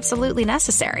turns when absolutely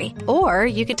necessary. Or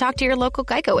you could talk to your local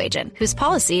Geico agent, whose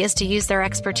policy is to use their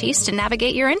expertise to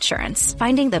navigate your insurance,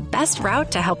 finding the best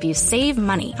route to help you save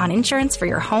money on insurance for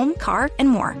your home, car, and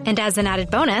more. And as an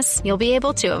added bonus, you'll be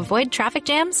able to avoid traffic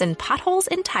jams and potholes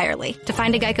entirely. To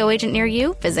find a Geico agent near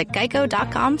you, visit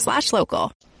geico.com/local.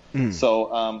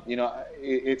 So,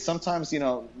 it's sometimes,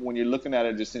 when you're looking at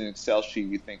it just in an Excel sheet,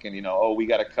 you're thinking, we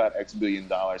got to cut X billion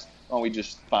dollars. Oh, we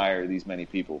just fire these many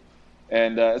people.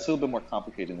 And it's a little bit more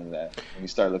complicated than that when you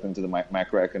start looking into the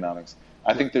macroeconomics.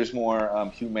 I think there's more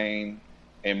humane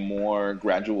and more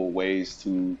gradual ways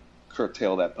to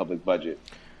curtail that public budget.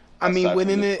 I mean,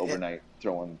 within it overnight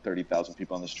throwing 30,000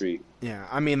 people on the street. Yeah,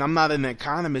 I mean, I'm not an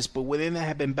economist, but wouldn't it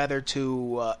have been better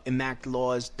to enact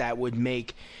laws that would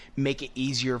make it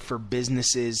easier for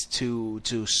businesses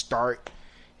to start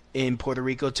in Puerto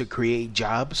Rico to create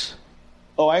jobs?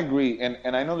 Oh, I agree,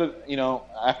 and I know that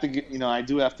I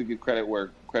do have to give credit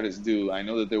where credit's due. I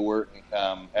know that there were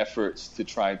efforts to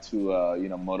try to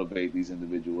motivate these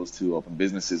individuals to open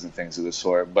businesses and things of the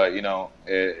sort, but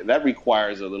that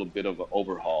requires a little bit of an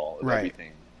overhaul of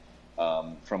everything,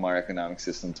 from our economic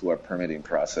system to our permitting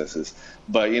processes.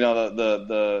 But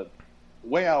the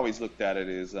way I always looked at it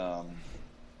is, I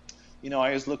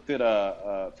always looked at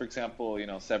for example,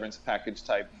 severance package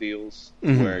type deals,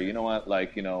 where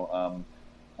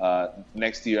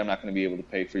next year I'm not going to be able to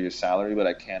pay for your salary, but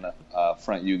I can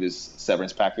front you this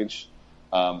severance package.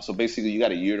 So basically, you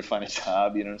got a year to find a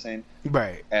job. You know what I'm saying?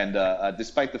 Right. And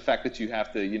despite the fact that you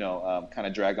have to, kind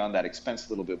of drag on that expense a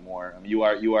little bit more, you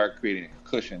are creating a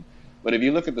cushion. But if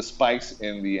you look at the spikes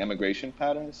in the immigration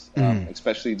patterns,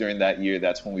 especially during that year,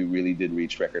 that's when we really did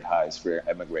reach record highs for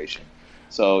immigration.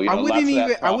 So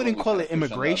I wouldn't call it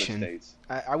immigration.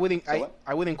 I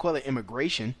wouldn't call it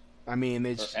immigration. I mean,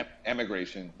 it's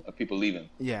emigration of people leaving.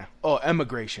 Yeah. Oh,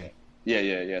 emigration.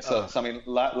 Yeah. So I mean,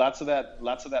 lots of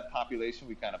that population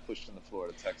we kind of pushed into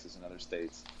Florida, Texas, and other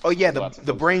states. Oh yeah,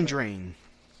 the brain drain.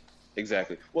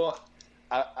 Exactly. Well,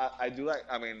 I do like.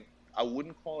 I mean, I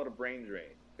wouldn't call it a brain drain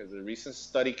because a recent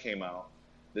study came out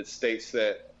that states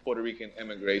that Puerto Rican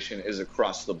immigration is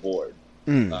across the board,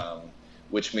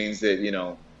 which means that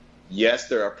yes,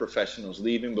 there are professionals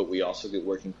leaving, but we also get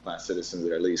working class citizens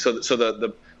that are leaving. So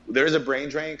there is a brain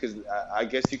drain because I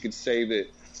guess you could say that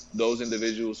those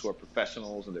individuals who are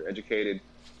professionals and they're educated,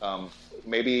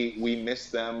 maybe we miss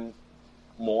them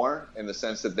more in the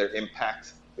sense that their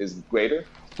impact is greater.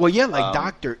 Well, yeah,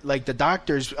 like the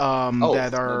doctors that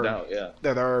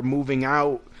are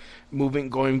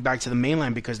going back to the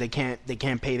mainland because they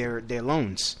can't pay their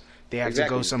loans. They have to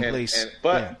go someplace.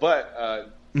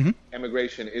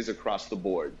 Immigration is across the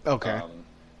board. Okay.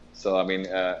 So I mean,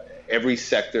 every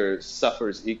sector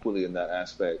suffers equally in that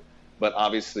aspect. But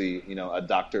obviously, a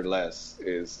doctor less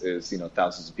is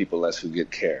thousands of people less who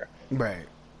get care. Right.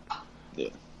 Yeah.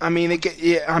 I mean,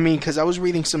 because I was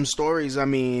reading some stories. I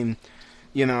mean,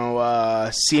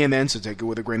 CNN, so take it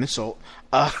with a grain of salt.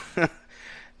 I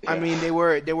mean, they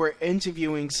were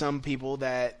interviewing some people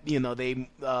that they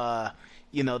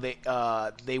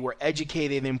were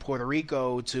educated in Puerto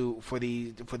Rico for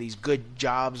these good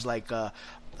jobs like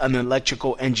an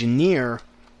electrical engineer,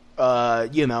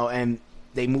 and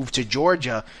they moved to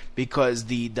Georgia because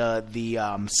the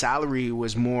salary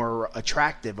was more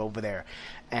attractive over there,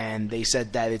 and they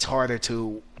said that it's harder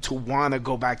to want to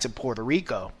go back to Puerto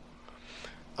Rico.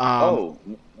 No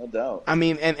doubt. I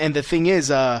mean, and the thing is,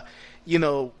 you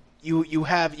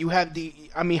have the.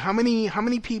 I mean, how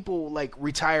many people like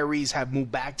retirees have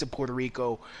moved back to Puerto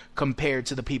Rico compared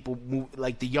to the people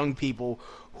like the young people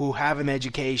who have an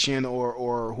education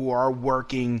or who are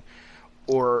working,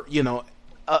 or the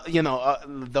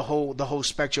whole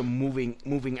spectrum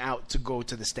moving out to go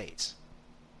to the States.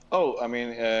 Oh, I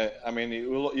mean,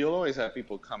 you'll always have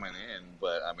people coming in,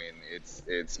 but I mean,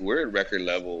 we're at record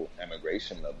level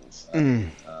immigration levels.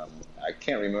 I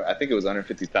can't remember. I think it was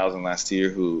 150,000 last year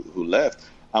who left.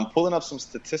 I'm pulling up some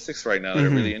statistics right now that are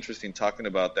really interesting, talking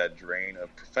about that drain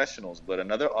of professionals. But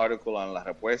another article on La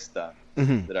Respuesta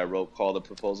that I wrote called "The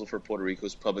Proposal for Puerto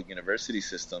Rico's Public University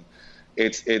System."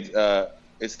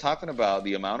 It's talking about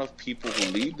the amount of people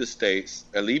who leave the states,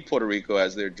 leave Puerto Rico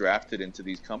as they're drafted into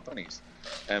these companies.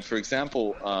 And for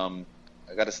example,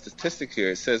 I got a statistic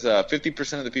here. It says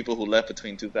 50% of the people who left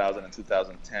between 2000 and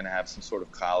 2010 have some sort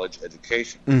of college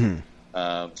education.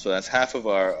 So that's half of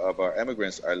our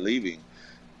immigrants are leaving.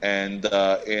 And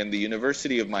in the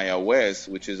University of Mayagüez,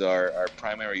 which is our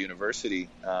primary university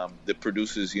that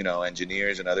produces,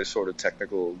 engineers and other sort of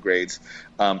technical grades,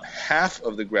 half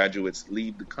of the graduates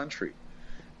leave the country.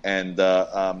 And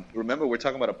remember, we're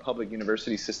talking about a public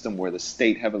university system where the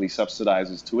state heavily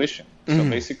subsidizes tuition. So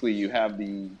basically, you have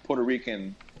the Puerto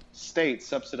Rican state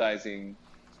subsidizing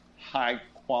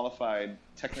high-qualified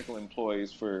technical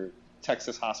employees for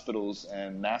Texas hospitals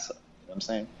and NASA. You know what I'm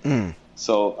saying?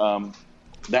 So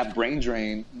that brain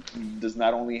drain does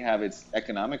not only have its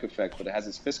economic effect, but it has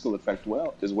its fiscal effect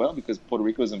as well, because Puerto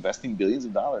Rico is investing billions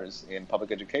of dollars in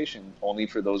public education only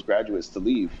for those graduates to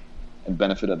leave. and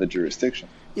benefit other jurisdictions.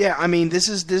 Yeah, I mean, this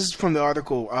is from the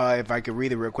article. If I could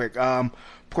read it real quick,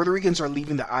 Puerto Ricans are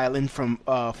leaving the island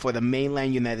for the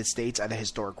mainland United States at a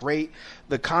historic rate.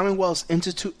 The Commonwealth's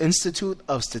Institute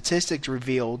of Statistics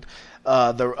revealed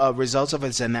the results of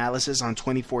its analysis on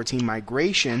 2014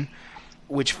 migration,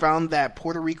 which found that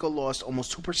Puerto Rico lost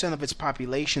almost 2% of its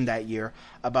population that year.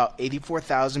 About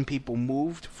 84,000 people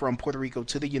moved from Puerto Rico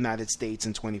to the United States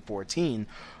in 2014.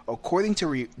 According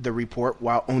to the report,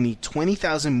 while only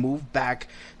 20,000 moved back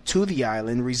to the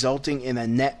island, resulting in a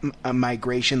net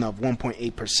migration of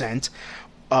 1.8%,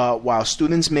 while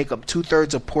students make up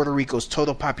 2/3 of Puerto Rico's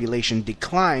total population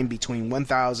declined, between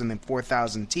 1,000 and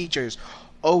 4,000 teachers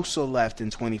also left in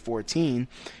 2014.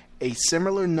 A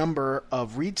similar number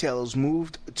of retailers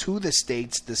moved to the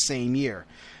States the same year.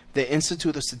 The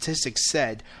Institute of Statistics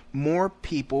said more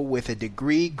people with a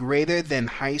degree greater than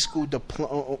a high school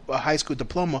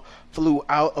diploma flew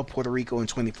out of Puerto Rico in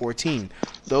 2014.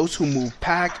 Those who moved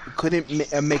back couldn't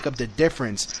make up the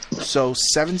difference, so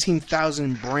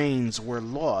 17,000 brains were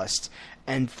lost.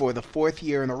 And for the fourth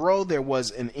year in a row, there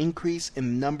was an increase in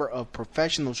the number of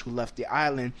professionals who left the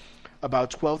island.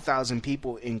 About 12,000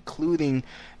 people, including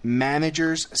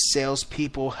managers,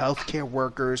 salespeople, healthcare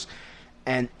workers,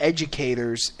 and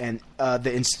educators, and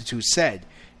the Institute said.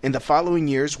 In the following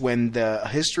years, when the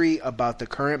history about the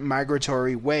current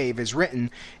migratory wave is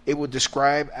written, it will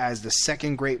describe as the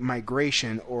second great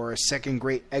migration or second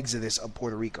great exodus of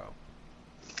Puerto Rico.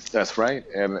 That's right,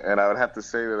 and I would have to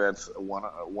say that that's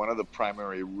one of the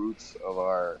primary roots of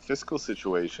our fiscal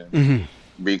situation,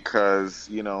 because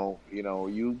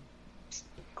you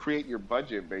create your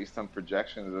budget based on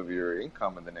projections of your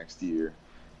income in the next year.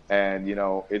 And,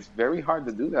 it's very hard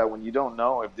to do that when you don't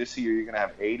know if this year you're going to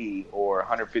have 80 or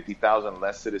 150,000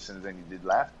 less citizens than you did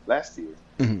last year.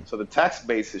 So the tax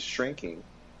base is shrinking.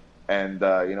 And,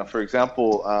 for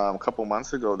example, a couple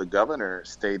months ago, the governor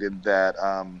stated that,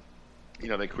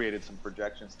 they created some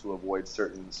projections to avoid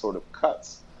certain sort of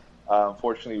cuts.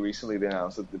 Unfortunately, recently they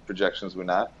announced that the projections were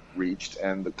not reached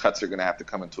and the cuts are going to have to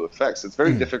come into effect. So it's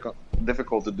very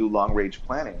difficult to do long-range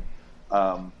planning.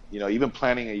 Even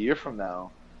planning a year from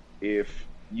now, if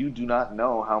you do not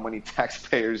know how many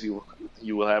taxpayers you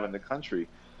will have in the country.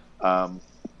 And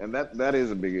that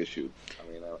is a big issue.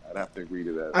 I mean, I'd have to agree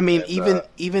to that. I mean,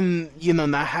 even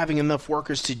not having enough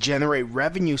workers to generate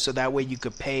revenue so that way you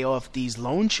could pay off these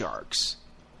loan sharks.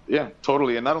 Yeah,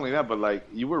 totally. And not only that, but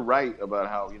you were right about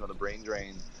how, the brain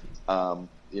drain,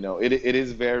 it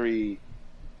is very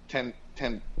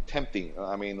tempting.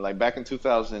 I mean, back in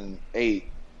 2008,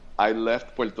 I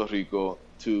left Puerto Rico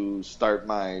to start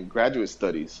my graduate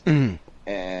studies.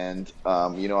 And,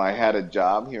 I had a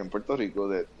job here in Puerto Rico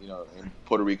that, in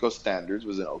Puerto Rico standards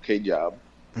was an okay job.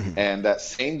 And that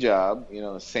same job,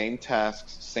 same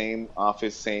tasks, same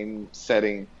office, same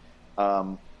setting,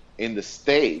 in the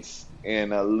States,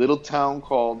 in a little town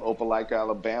called Opelika,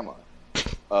 Alabama,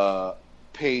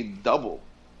 paid double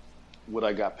what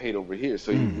I got paid over here.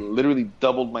 So you literally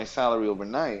doubled my salary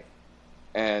overnight.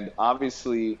 And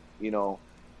obviously,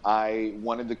 I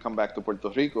wanted to come back to Puerto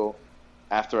Rico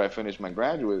after I finished my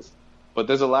graduates. But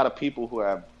there's a lot of people who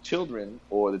have children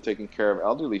or they're taking care of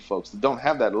elderly folks that don't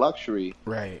have that luxury.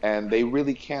 Right. And they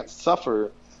really can't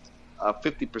suffer a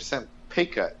 50% pay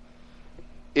cut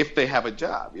if they have a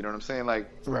job. You know what I'm saying?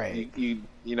 Right.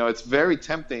 It's very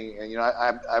tempting. And,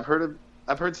 I've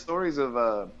heard stories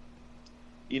of,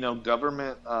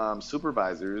 government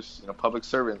supervisors, you public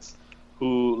servants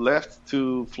who left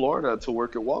to Florida to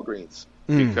work at Walgreens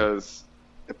because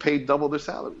it paid double their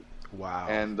salary. Wow.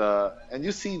 And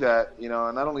you see that, and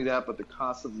not only that, but the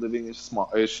cost of living is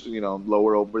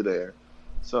lower over there.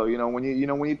 So,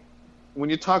 when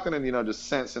you're talking in, just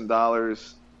cents and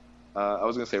dollars, I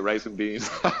was going to say rice and beans.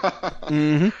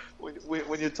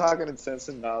 When you're talking in cents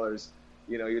and dollars,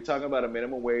 you're talking about a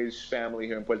minimum wage family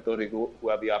here in Puerto Rico who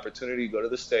have the opportunity to go to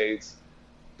the States,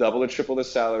 double or triple the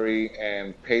salary,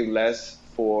 and pay less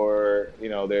for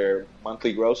their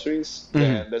monthly groceries.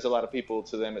 And there's a lot of people,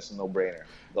 to them it's a no-brainer.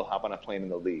 They'll hop on a plane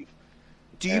and they'll leave.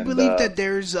 Do you believe that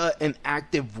there's an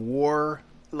active war,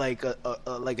 like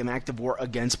an active war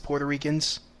against Puerto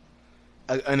Ricans,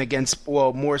 and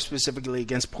more specifically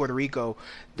against Puerto Rico,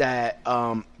 that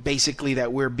basically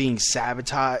that we're being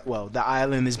sabotaged? Well, the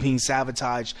island is being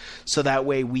sabotaged, so that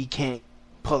way we can't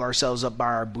pull ourselves up by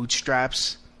our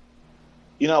bootstraps.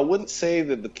 I wouldn't say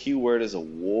that the key word is a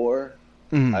war.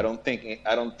 I don't think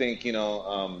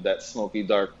that smoky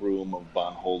dark room of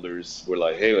bondholders were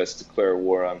like, hey, let's declare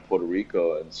war on Puerto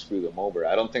Rico and screw them over.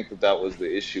 I don't think that was the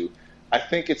issue. I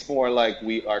think it's more like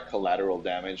we are collateral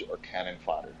damage or cannon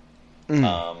fodder.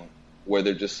 where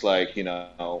they're just like,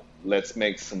 let's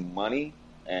make some money,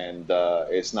 and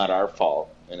it's not our fault,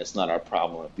 and it's not our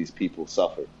problem if these people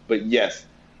suffer. But yes,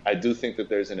 I do think that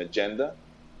there's an agenda.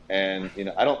 And,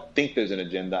 I don't think there's an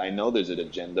agenda. I know there's an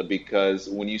agenda, because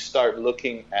when you start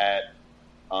looking at,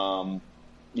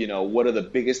 what are the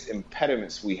biggest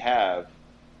impediments we have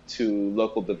to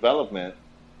local development,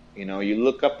 you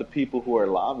look up the people who are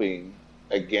lobbying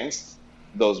against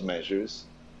those measures,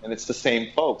 and it's the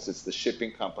same folks. It's the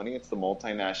shipping company. It's the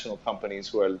multinational companies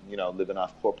who are, living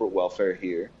off corporate welfare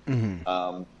here.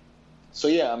 Mm-hmm. So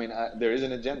yeah, there is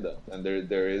an agenda, and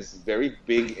there is very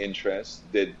big interests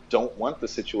that don't want the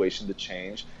situation to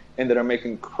change, and that are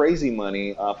making crazy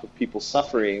money off of people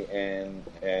suffering and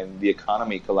the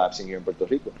economy collapsing here in Puerto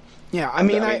Rico. Yeah,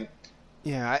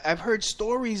 I've heard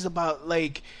stories about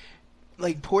like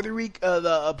Puerto Rico,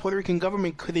 the Puerto Rican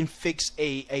government couldn't fix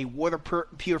a water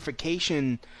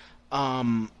purification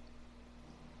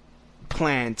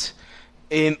plant.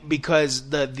 Because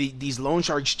these loan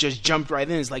sharks just jumped right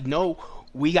in. It's like, no,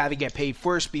 we got to get paid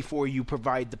first before you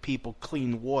provide the people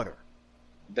clean water.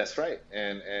 That's right.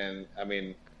 And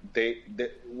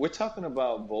we're talking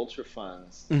about vulture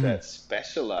funds Mm-hmm. that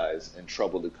specialize in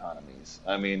troubled economies.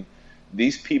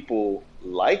 These people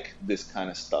like this kind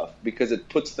of stuff because it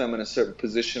puts them in a certain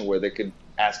position where they can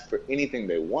ask for anything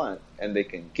they want and they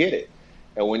can get it.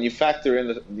 And when you factor in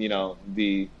the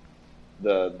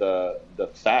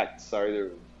fact,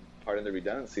 pardon the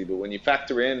redundancy, but when you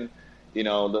factor in,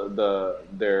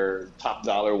 their top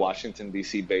dollar Washington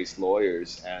D.C. based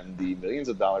lawyers and the millions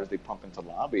of dollars they pump into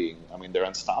lobbying, they're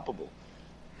unstoppable.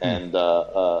 And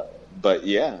but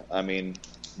yeah,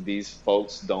 these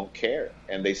folks don't care,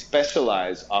 and they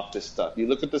specialize off this stuff. You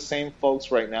look at the same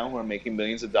folks right now who are making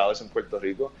millions of dollars in Puerto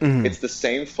Rico. Mm-hmm. It's the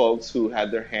same folks who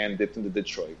had their hand dipped into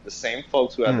Detroit, the same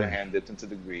folks who had their hand dipped into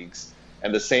the Greeks,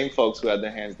 and the same folks who had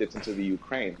their hands dipped into the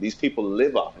Ukraine. These people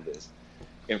live off of this.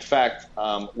 In fact,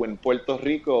 when Puerto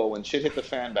Rico, when shit hit the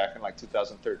fan back in like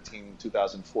 2013,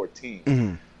 2014,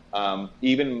 Mm-hmm.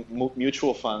 Even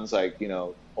mutual funds like,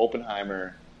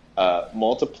 Oppenheimer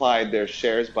multiplied their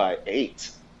shares by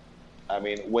 8.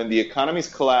 When the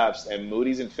economy's collapsed and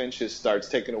Moody's and Finch's starts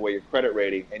taking away your credit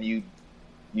rating, and you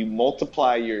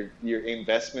multiply your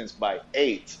investments by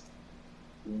 8,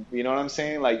 you know what I'm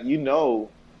saying?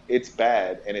 It's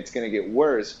bad and it's going to get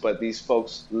worse, but these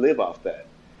folks live off that.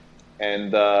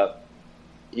 And,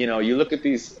 you look at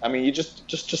these, you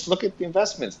just look at the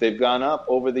investments. They've gone up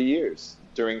over the years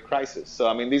during crisis.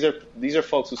 So, these are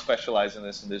folks who specialize in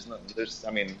this, and there's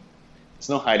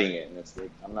no hiding it.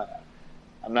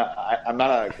 I'm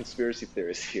not a conspiracy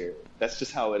theorist here. That's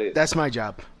just how it is. That's my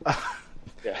job.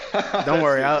 Yeah. Don't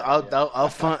worry.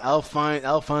 I'll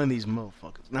find these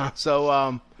motherfuckers. No.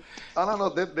 So, no.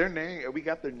 Their name. We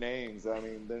got their names.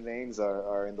 Their names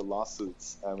are in the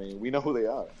lawsuits. We know who they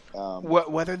are.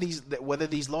 What are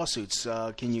these lawsuits?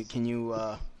 Can you?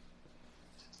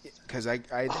 Because I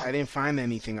didn't find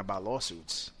anything about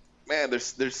lawsuits. Man,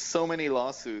 there's so many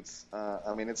lawsuits.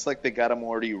 It's like they got them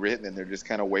already written, and they're just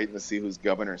kind of waiting to see who's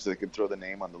governor so they can throw the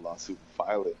name on the lawsuit and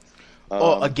file it.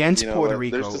 Against Puerto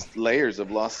Rico. There's just layers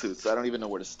of lawsuits. I don't even know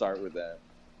where to start with that.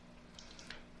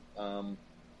 Are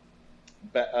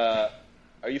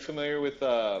you familiar with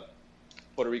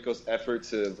Puerto Rico's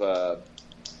efforts of the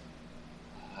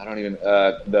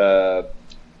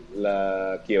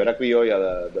La Quiebra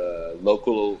Criolla, the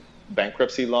local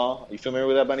bankruptcy law? Are you familiar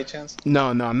with that by any chance? No,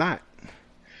 I'm not.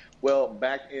 Well,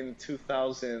 back in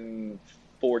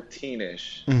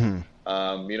 2014-ish, Mm-hmm.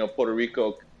 Puerto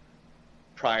Rico,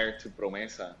 prior to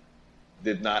Promesa,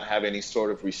 did not have any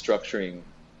sort of restructuring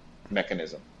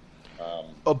mechanism.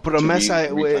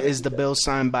 Promesa is the bill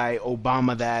signed by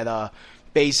Obama that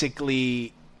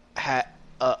basically had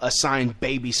assigned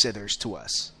babysitters to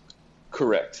us.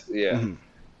 Correct. Yeah. Mm-hmm.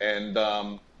 And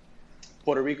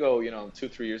Puerto Rico,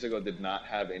 2-3 years ago, did not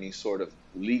have any sort of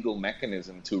legal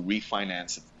mechanism to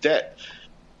refinance debt.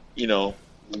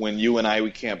 When you and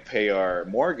we can't pay our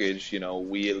mortgage,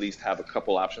 we at least have a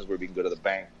couple options where we can go to the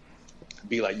bank,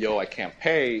 be like, yo, I can't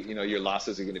pay, your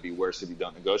losses are going to be worse if you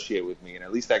don't negotiate with me. And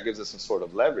at least that gives us some sort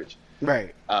of leverage.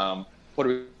 Right.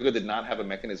 Puerto Rico did not have a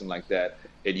mechanism like that.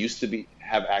 It used to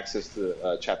have access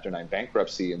to Chapter 9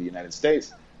 bankruptcy in the United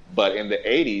States. But in the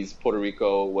 80s, Puerto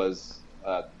Rico was,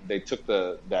 they took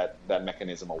that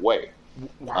mechanism away.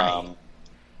 Why?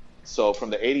 So from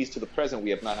the 80s to the present,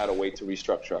 we have not had a way to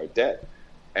restructure our debt.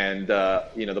 And,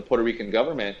 the Puerto Rican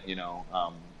government,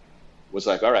 was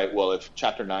like, all right, well, if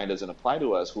Chapter 9 doesn't apply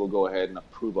to us, we'll go ahead and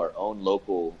approve our own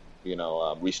local,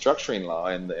 restructuring law.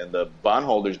 And the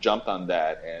bondholders jumped on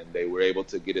that, and they were able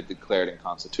to get it declared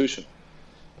unconstitutional.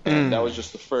 And that was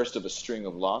just the first of a string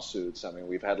of lawsuits. I mean,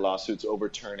 we've had lawsuits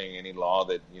overturning any law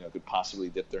that could possibly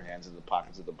dip their hands in the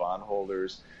pockets of the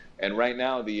bondholders. And right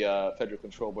now, the Federal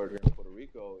Control Board here in Puerto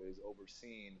Rico is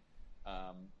overseeing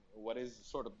what is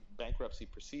sort of bankruptcy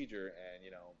procedure. And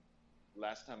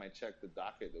last time I checked the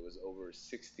docket, there was over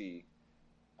 60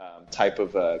 type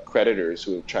of creditors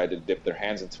who have tried to dip their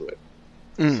hands into it.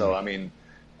 So I mean,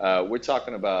 we're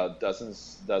talking about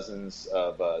dozens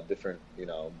of different,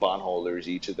 bondholders,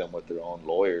 each of them with their own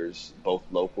lawyers, both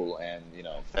local and,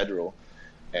 federal,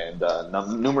 and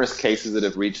numerous cases that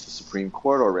have reached the Supreme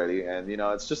Court already. And,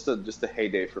 it's just a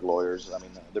heyday for lawyers. I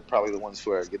mean, they're probably the ones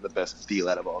who are getting the best deal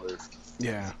out of all this.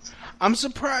 Yeah. I'm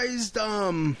surprised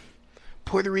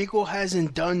Puerto Rico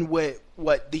hasn't done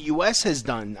what the U.S. has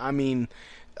done. I mean,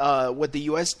 what the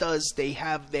U.S. does, they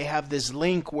have this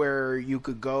link where you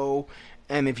could go,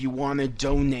 and if you want to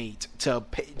donate to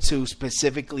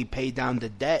specifically pay down the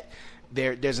debt,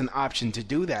 there's an option to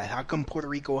do that. How come Puerto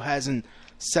Rico hasn't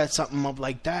set something up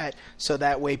like that, so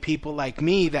that way people like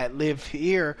me that live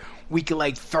here, we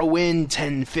could throw in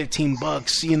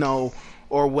 $10-15,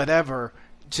 or whatever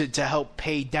to help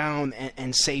pay down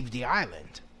and save the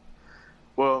island?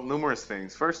 Well, numerous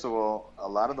things. First of all, a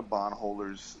lot of the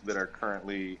bondholders that are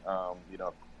currently,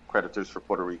 creditors for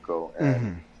Puerto Rico,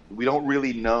 and we don't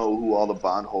really know who all the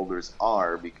bondholders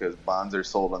are because bonds are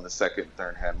sold on the second,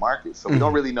 third-hand market. So we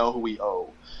don't really know who we owe.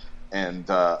 And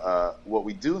what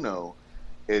we do know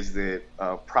is that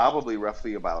probably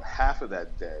roughly about half of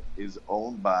that debt is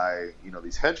owned by,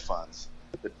 these hedge funds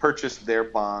that purchased their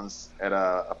bonds at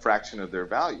a fraction of their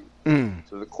value.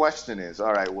 So the question is,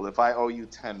 all right, well, if I owe you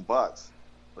 $10,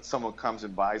 but someone comes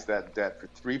and buys that debt for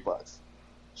 $3,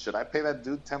 should I pay that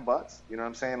dude $10? You know what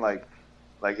I'm saying? Like,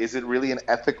 is it really an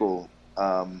ethical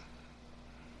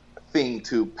thing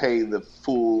to pay the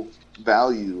full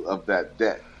value of that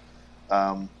debt?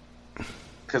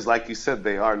 Because, like you said,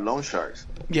 they are loan sharks.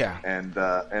 Yeah. And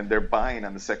they're buying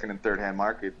on the second and third hand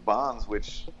market bonds,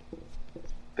 which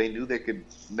they knew they could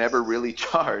never really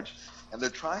charge. And they're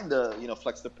trying to,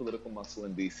 flex their political muscle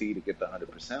in D.C. to get the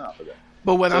 100% off of that.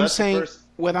 But what I'm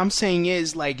saying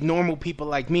is, normal people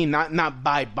like me, not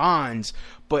buy bonds,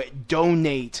 but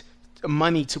donate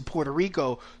money to Puerto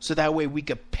Rico, so that way we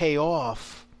could pay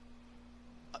off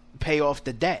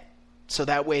the debt. So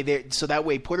that way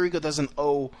Puerto Rico doesn't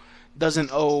owe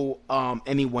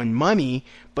anyone money,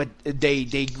 but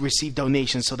they receive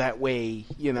donations, so that way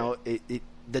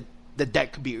the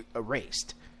debt could be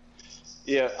erased.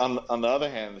 Yeah. On the other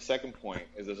hand, the second point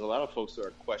is there's a lot of folks who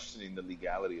are questioning the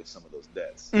legality of some of those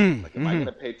debts. Am I going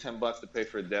to pay $10 to pay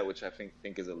for a debt which I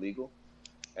think is illegal?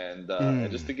 And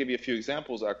just to give you a few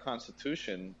examples, our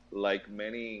Constitution, like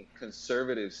many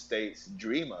conservative states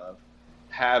dream of,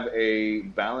 have a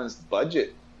balanced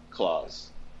budget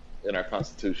clause in our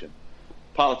Constitution.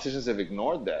 Politicians have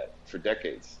ignored that for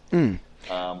decades.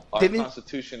 Our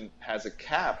Constitution has a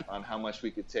cap on how much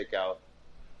we could take out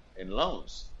in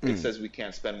loans. It says we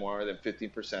can't spend more than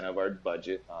 15% of our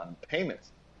budget on payments.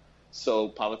 So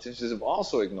politicians have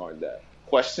also ignored that.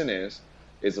 Question is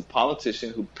a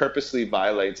politician who purposely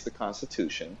violates the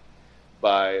Constitution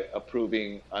by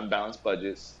approving unbalanced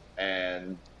budgets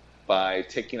and by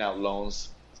taking out loans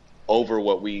over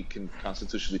what we can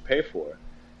constitutionally pay for,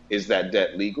 is that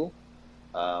debt legal?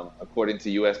 According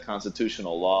to U.S.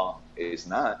 constitutional law, it is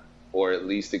not, or at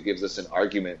least it gives us an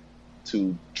argument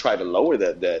to try to lower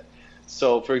that debt.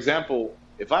 So, for example,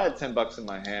 if I had $10 in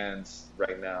my hands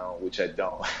right now, which I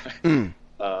don't,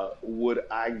 would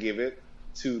I give it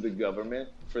to the government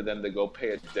for them to go pay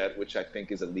a debt which I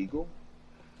think is illegal?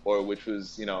 Or which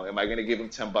was, am I going to give them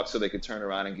 $10 so they could turn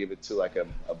around and give it to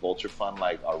a vulture fund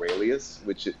like Aurelius,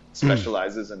 which it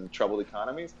specializes in troubled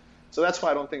economies? So that's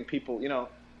why I don't think people,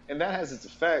 and that has its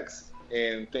effects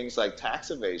in things like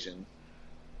tax evasion,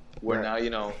 where now,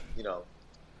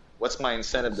 what's my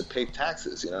incentive to pay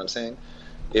taxes? You know what I'm saying?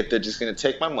 If they're just going to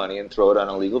take my money and throw it on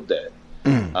illegal debt.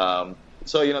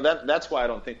 So, that's why I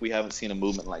don't think we haven't seen a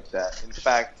movement like that. In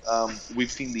fact,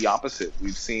 we've seen the opposite.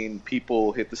 We've seen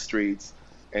people hit the streets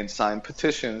and sign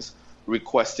petitions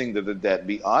requesting that the debt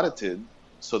be audited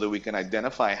so that we can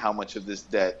identify how much of this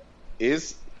debt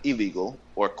is illegal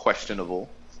or questionable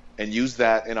and use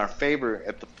that in our favor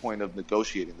at the point of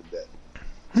negotiating the debt.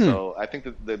 So I think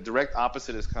that the direct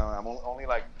opposite is coming. Only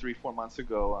 3-4 months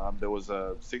ago, there was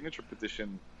a signature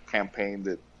petition campaign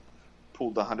that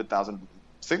pulled 100,000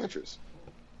 signatures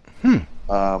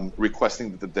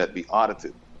requesting that the debt be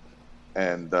audited.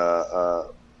 And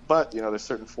but there's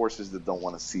certain forces that don't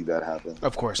want to see that happen.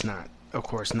 Of course not.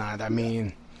 I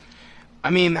mean,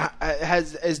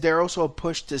 is there also a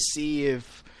push to see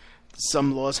if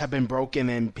some laws have been broken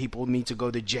and people need to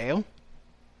go to jail?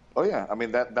 Oh yeah, I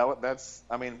mean that's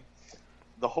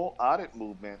the whole audit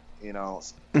movement,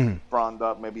 spawned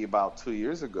up maybe about 2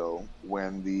 years ago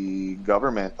when the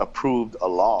government approved a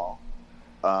law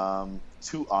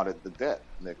to audit the debt.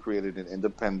 And they created an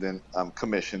independent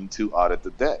commission to audit the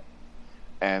debt.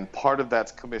 And part of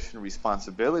that commission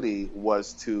responsibility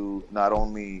was to not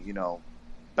only,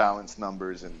 balance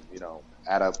numbers and,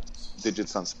 add up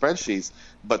digits on spreadsheets,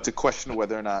 but to question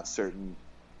whether or not certain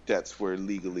debts were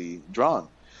legally drawn.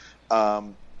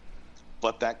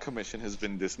 But that commission has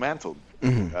been dismantled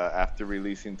after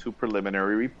releasing 2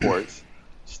 preliminary reports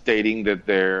stating that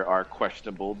there are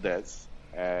questionable debts,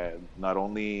 not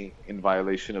only in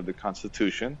violation of the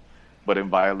Constitution, but in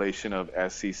violation of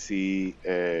SEC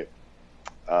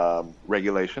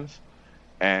regulations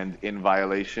and in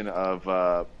violation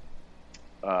of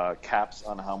caps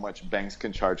on how much banks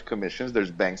can charge commissions.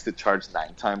 There's banks that charge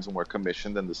 9 times more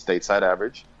commission than the stateside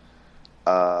average.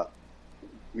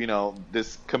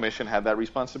 This commission had that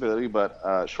responsibility, but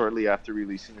shortly after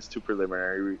releasing its 2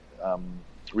 preliminary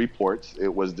reports,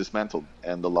 it was dismantled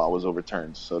and the law was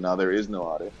overturned. So now there is no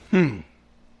audit.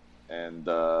 And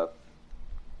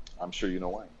I'm sure you know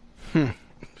why.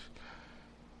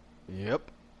 Yep.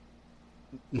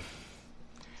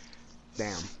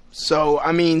 Damn. So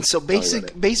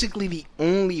basically the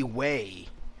only way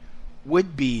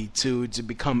would be to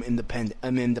become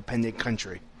an independent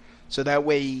country. So that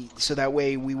way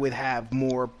we would have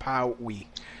more power.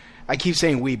 I keep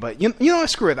saying we, but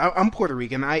screw it. I'm Puerto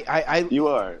Rican. You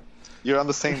are. You're on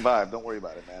the same vibe. Don't worry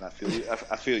about it, man. I feel you.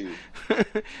 I feel you.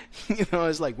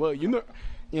 It's like, well,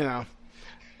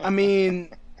 I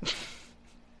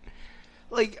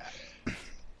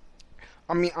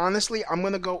mean, honestly, I'm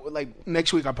going to go,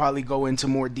 next week I'll probably go into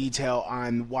more detail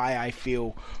on why I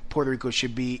feel Puerto Rico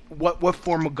should be, what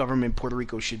form of government Puerto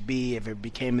Rico should be if it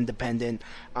became independent.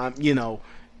 I'm just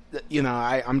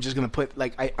going to put,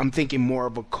 I'm thinking more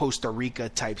of a Costa Rica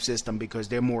type system because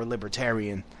they're more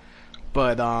libertarian.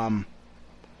 But,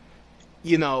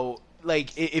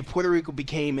 if Puerto Rico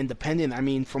became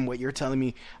independent, from what you're telling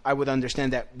me, I would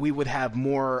understand that we would have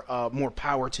more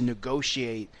power to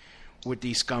negotiate with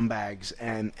these scumbags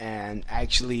and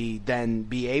actually then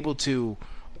be able to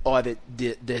audit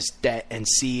this debt and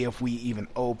see if we even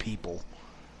owe people.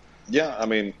 Yeah,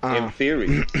 in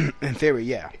theory. In theory,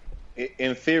 yeah.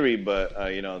 In theory, but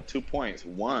 2 points.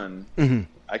 One,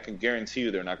 I can guarantee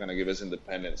you they're not going to give us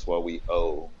independence while we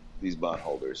owe these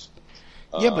bondholders.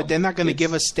 Yeah, but they're not going to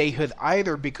give us statehood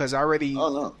either because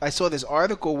I saw this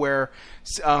article where,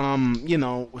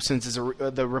 since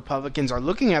the Republicans are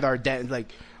looking at our debt,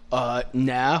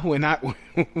 nah, we're not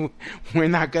they're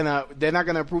not gonna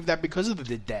approve that because of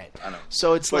the debt. I know.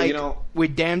 So it's we're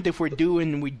damned if we're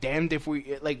doing, we're damned if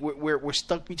we're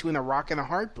stuck between a rock and a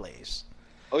hard place.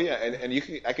 Oh yeah,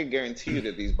 and I can guarantee you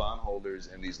that these bondholders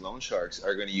and these loan sharks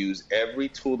are going to use every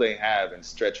tool they have and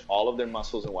stretch all of their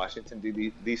muscles in Washington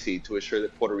D.C. to assure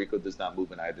that Puerto Rico does not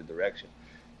move in either direction.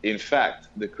 In fact,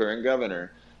 the current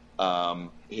governor,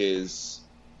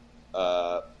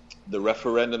 the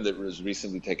referendum that was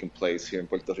recently taking place here in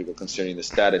Puerto Rico concerning the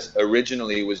status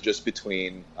originally was just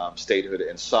between statehood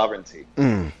and sovereignty.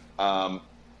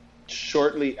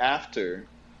 Shortly after,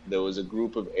 there was a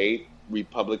group of 8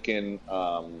 Republican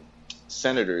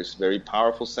senators, very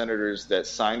powerful senators, that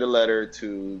signed a letter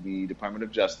to the Department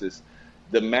of Justice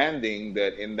demanding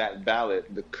that in that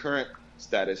ballot the current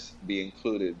status be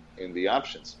included in the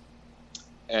options.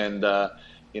 And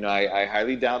I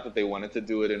highly doubt that they wanted to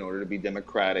do it in order to be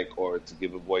democratic or to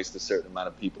give a voice to a certain amount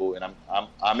of people. And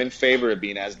I'm in favor of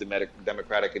being as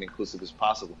democratic and inclusive as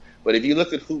possible. But if you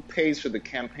look at who pays for the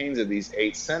campaigns of these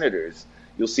 8 senators,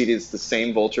 you'll see that it's the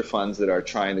same vulture funds that are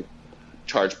trying to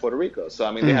charge Puerto Rico.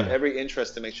 So they have every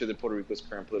interest to make sure that Puerto Rico's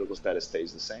current political status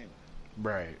stays the same.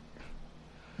 Right.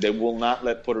 They will not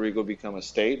let Puerto Rico become a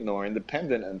state nor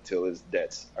independent until its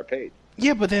debts are paid.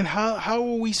 Yeah, but then how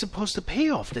are we supposed to pay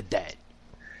off the debt?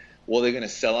 Well, they're going to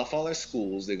sell off all our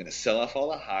schools. They're going to sell off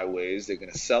all our highways. They're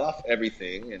going to sell off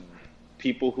everything. And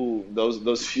people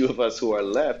those few of us who are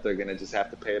left are going to just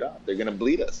have to pay it off. They're going to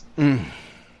bleed us. And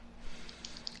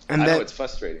I know it's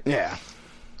frustrating. Yeah.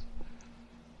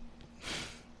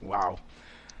 Wow.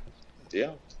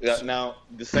 Yeah. Now,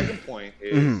 the second point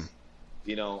is,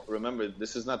 remember,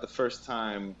 this is not the first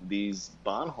time these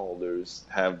bondholders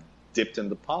have dipped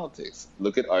into politics.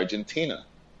 Look at Argentina.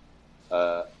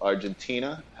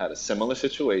 Argentina had a similar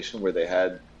situation where they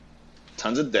had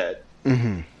tons of debt,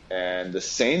 and the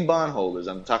same bondholders,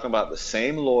 I'm talking about the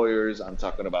same lawyers, I'm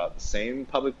talking about the same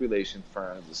public relations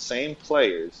firms, the same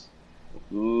players,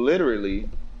 literally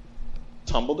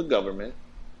tumbled the government,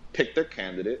 picked their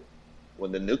candidate.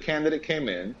 When the new candidate came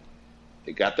in,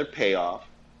 they got their payoff,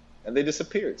 and they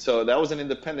disappeared. So that was an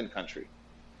independent country.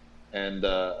 And,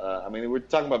 I mean, we're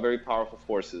talking about very powerful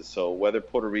forces. So whether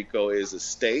Puerto Rico is a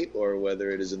state or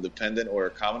whether it is independent or a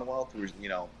commonwealth, we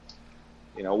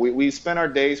spend our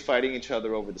days fighting each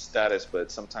other over the status, but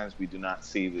sometimes we do not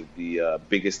see that the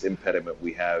biggest impediment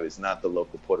we have is not the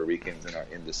local Puerto Ricans and our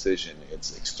indecision.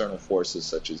 It's external forces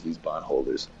such as these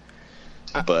bondholders.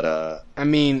 But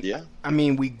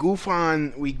we goof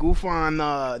on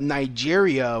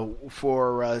Nigeria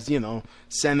for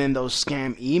sending those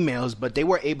scam emails, but they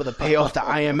were able to pay off the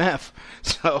IMF.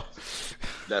 So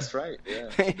that's right. Yeah.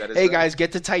 That is hey guys,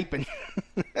 get to typing.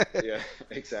 Yeah,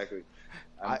 exactly.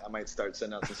 I might start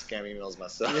sending out some scam emails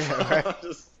myself. Yeah, right.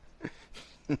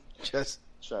 just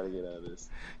try to get out of this.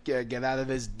 Get out of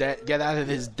this debt. Get out of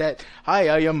this debt. Hi,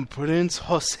 I am Prince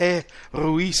Jose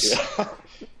Ruiz. Yeah.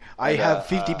 I have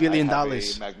 $50 billion. I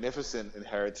have a magnificent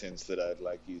inheritance that I'd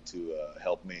like you to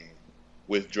help me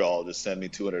withdraw. Just send me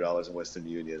 $200 in Western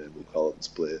Union, and we'll call it and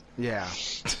split. Yeah,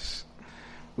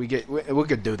 we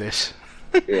could do this.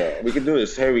 Yeah, we could do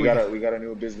this. Hey, we got a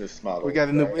new business model. We got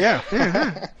a new yeah.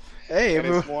 Hey, and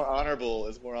it's more honorable.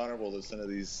 It's more honorable than some of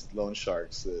these loan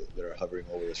sharks that are hovering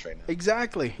over us right now.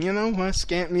 Exactly.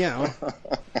 Scam.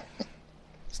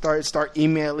 Start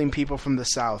emailing people from the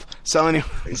South. So anyway,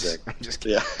 exactly. I'm just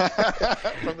kidding. Yeah.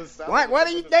 From the South. What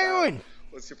are you doing? South.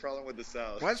 What's your problem with the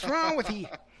South? What's wrong with you?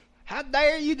 How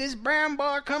dare you, this brown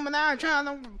boy coming out trying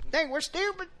to think we're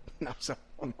stupid? No, so.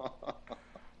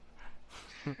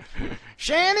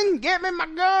 Shannon, get me my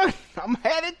gun. I'm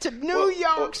headed to New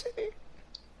York City.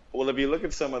 Well, if you look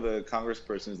at some of the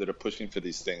congresspersons that are pushing for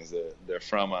these things, they're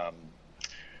from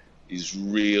these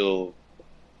real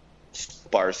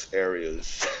sparse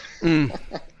areas. So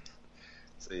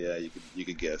yeah, you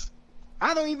could guess.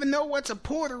 I don't even know what's a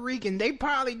Puerto Rican. They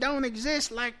probably don't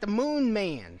exist like the Moon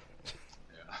Man.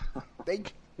 Yeah.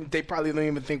 They probably don't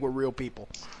even think we're real people.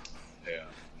 Yeah.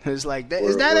 It's like that.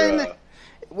 Is that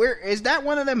is that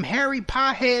one of them Harry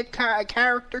Pothead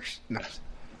characters? No. Let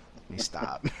me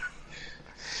stop.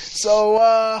 So,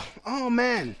 oh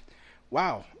man,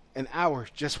 wow, an hour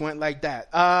just went like that.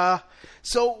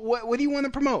 So what do you want to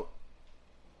promote?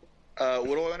 What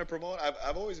do I want to promote?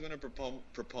 I've always been a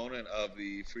proponent of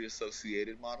the free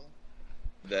associated model.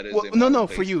 That is no,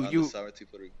 for you.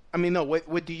 I mean, no.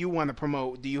 What do you want to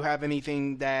promote? Do you have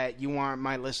anything that you want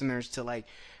my listeners to like?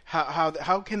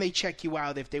 How can they check you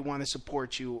out if they want to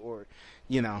support you or,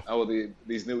 Oh, well,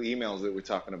 these new emails that we're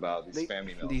talking about, these spam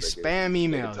emails. These spam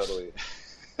emails. Totally.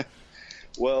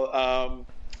 Well,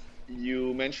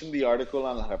 you mentioned the article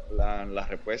on La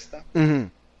Respuesta.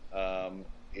 Mm-hmm.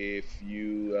 If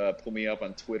you pull me up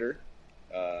on Twitter,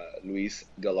 Luis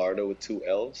Gallardo with 2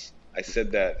 L's. I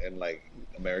said that in like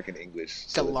American English.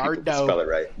 So Gallardo. That people can spell it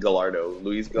right. Gallardo.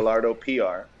 Luis Gallardo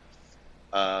PR.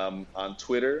 On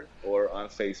Twitter or on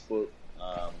Facebook,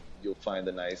 you'll find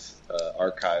a nice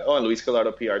archive. Oh, and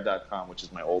LuisGallardoPR.com, which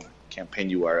is my old campaign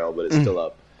URL, but it's still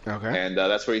up. Okay. And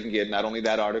that's where you can get not only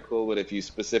that article, but if you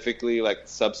specifically like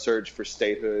sub-search for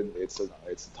statehood, it's a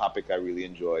topic I really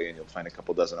enjoy, and you'll find a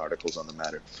couple dozen articles on the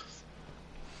matter.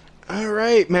 All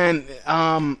right, man.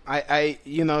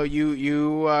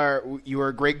 You are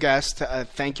a great guest.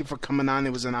 Thank you for coming on.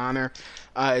 It was an honor.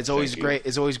 It's always great.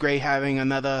 It's always great having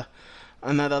another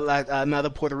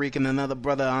Puerto Rican, another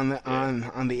brother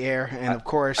on the air, and of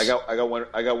course, I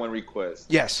got one request.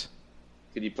 Yes.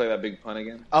 Could you play that big pun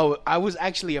again? Oh, I was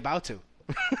actually about to.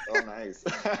 Oh, nice.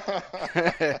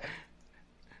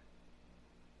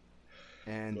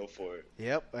 And go for it.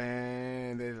 Yep.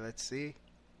 And let's see.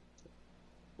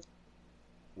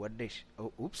 What dish?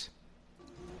 Oh, oops.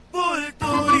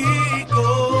 Puerto Rico.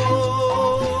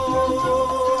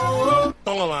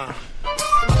 Toma.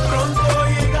 Pronto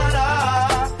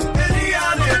llegará el día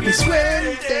de mi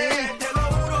suerte. Te lo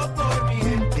juro por mi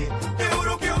gente. Te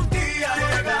juro que un día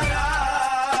llegará.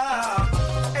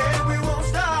 And we won't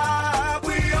stop.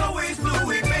 We always knew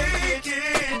we'd make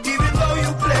it. Even though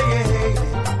you play it,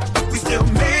 we still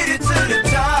made it to the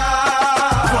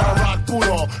top. Wanna rock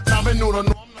puro. La menudo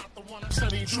no.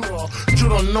 You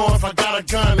don't know if I got a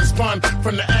gun, it's fun.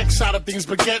 From the X side of things,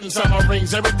 but getting some my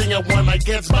rings. Everything at one, I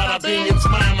get bada bing. It's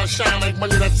mine, I shine like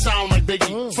money that sound like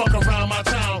Biggie. Fuck around my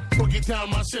town, boogie down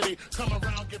my city. Come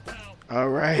around, get pound. All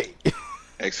right.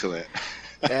 Excellent.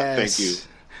 Yes. Thank you.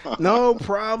 No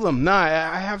problem. No,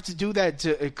 I have to do that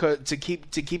to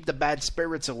keep the bad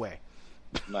spirits away.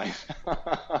 Nice.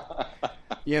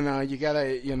 You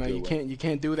gotta, you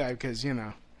can't do that because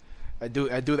I do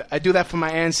that for my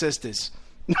ancestors.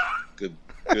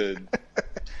 Good.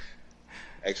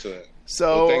 Excellent.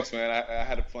 So thanks, man. I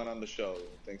had fun on the show.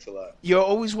 Thanks a lot. You're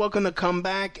always welcome to come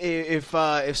back. If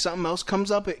something else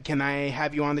comes up, can I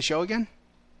have you on the show again?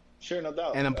 Sure, no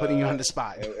doubt. And I'm putting you on the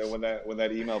spot. And when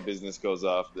that email business goes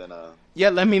off, then yeah,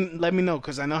 let me know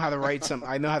because I know how to write some.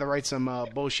 I know how to write some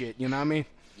bullshit. You know what I mean?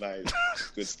 Nice,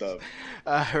 good stuff.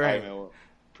 All right, man. Well,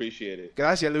 appreciate it.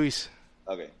 Gracias, Luis.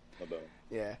 Okay, no doubt.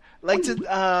 Yeah, like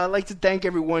to thank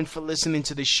everyone for listening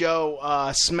to the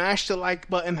show. Smash the like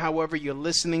button. However you're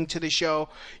listening to the show,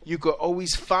 you could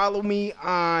always follow me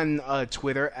on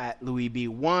Twitter at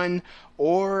LouisB1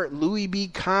 or Louis B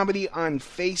Comedy on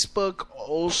Facebook.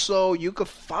 Also, you could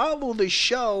follow the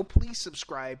show. Please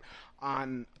subscribe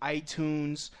on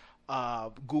iTunes,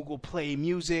 Google Play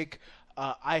Music,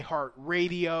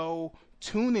 iHeartRadio,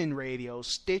 TuneIn Radio,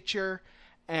 Stitcher,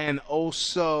 and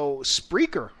also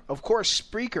Spreaker. Of course,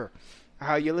 Spreaker.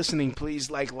 How you're listening,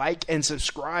 please like and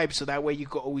subscribe so that way you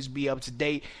can always be up to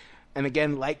date. And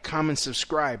again, like, comment,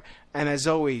 subscribe. And as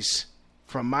always,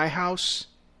 from my house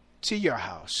to your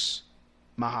house,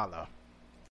 mahalo.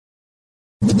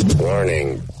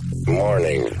 Warning.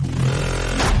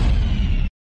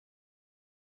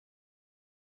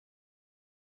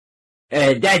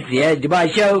 That's the end of my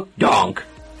show. Donk.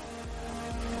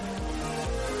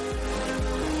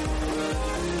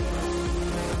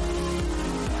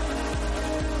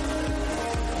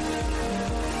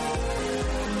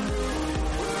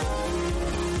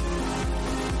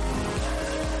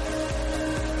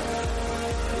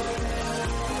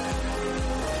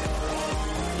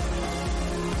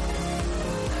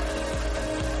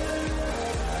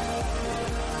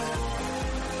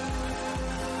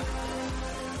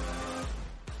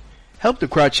 Help the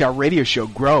Crowd Shout Radio Show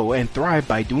grow and thrive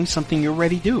by doing something you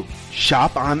already do.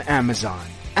 Shop on Amazon.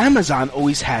 Amazon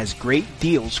always has great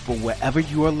deals for whatever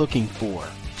you are looking for.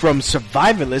 From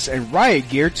survivalists and riot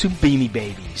gear to beanie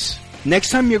babies. Next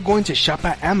time you're going to shop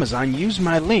at Amazon, use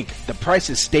my link. The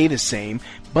prices stay the same,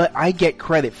 but I get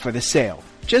credit for the sale.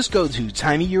 Just go to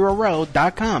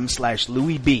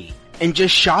tinyurl.com/LouisB and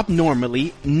just shop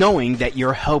normally, knowing that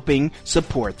you're helping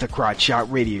support the Crowd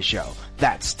Shout Radio Show.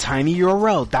 That's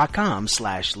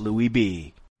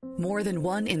tinyurl.com/LouisB. More than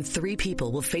 1 in 3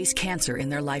 people will face cancer in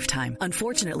their lifetime.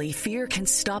 Unfortunately, fear can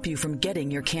stop you from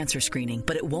getting your cancer screening,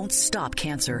 but it won't stop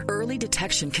cancer. Early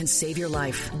detection can save your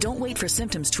life. Don't wait for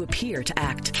symptoms to appear to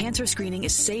act. Cancer screening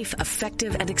is safe,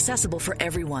 effective, and accessible for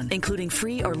everyone, including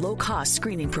free or low-cost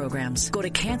screening programs. Go to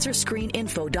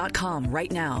cancerscreeninfo.com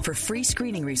right now for free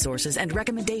screening resources and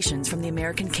recommendations from the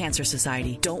American Cancer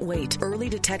Society. Don't wait. Early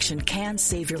detection can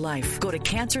save your life. Go to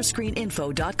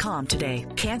cancerscreeninfo.com today.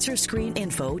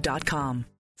 Cancerscreeninfo.com.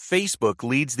 Facebook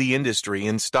leads the industry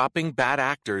in stopping bad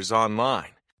actors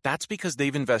online. That's because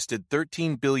they've invested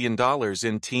 $13 billion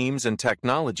in teams and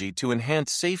technology to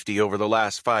enhance safety over the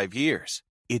last 5 years.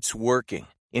 It's working.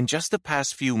 In just the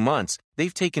past few months,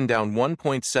 they've taken down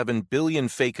 1.7 billion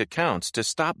fake accounts to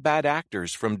stop bad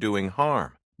actors from doing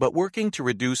harm. But working to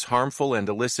reduce harmful and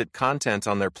illicit content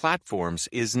on their platforms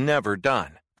is never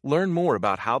done. Learn more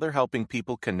about how they're helping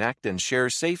people connect and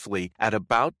share safely at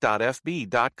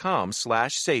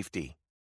about.fb.com/safety.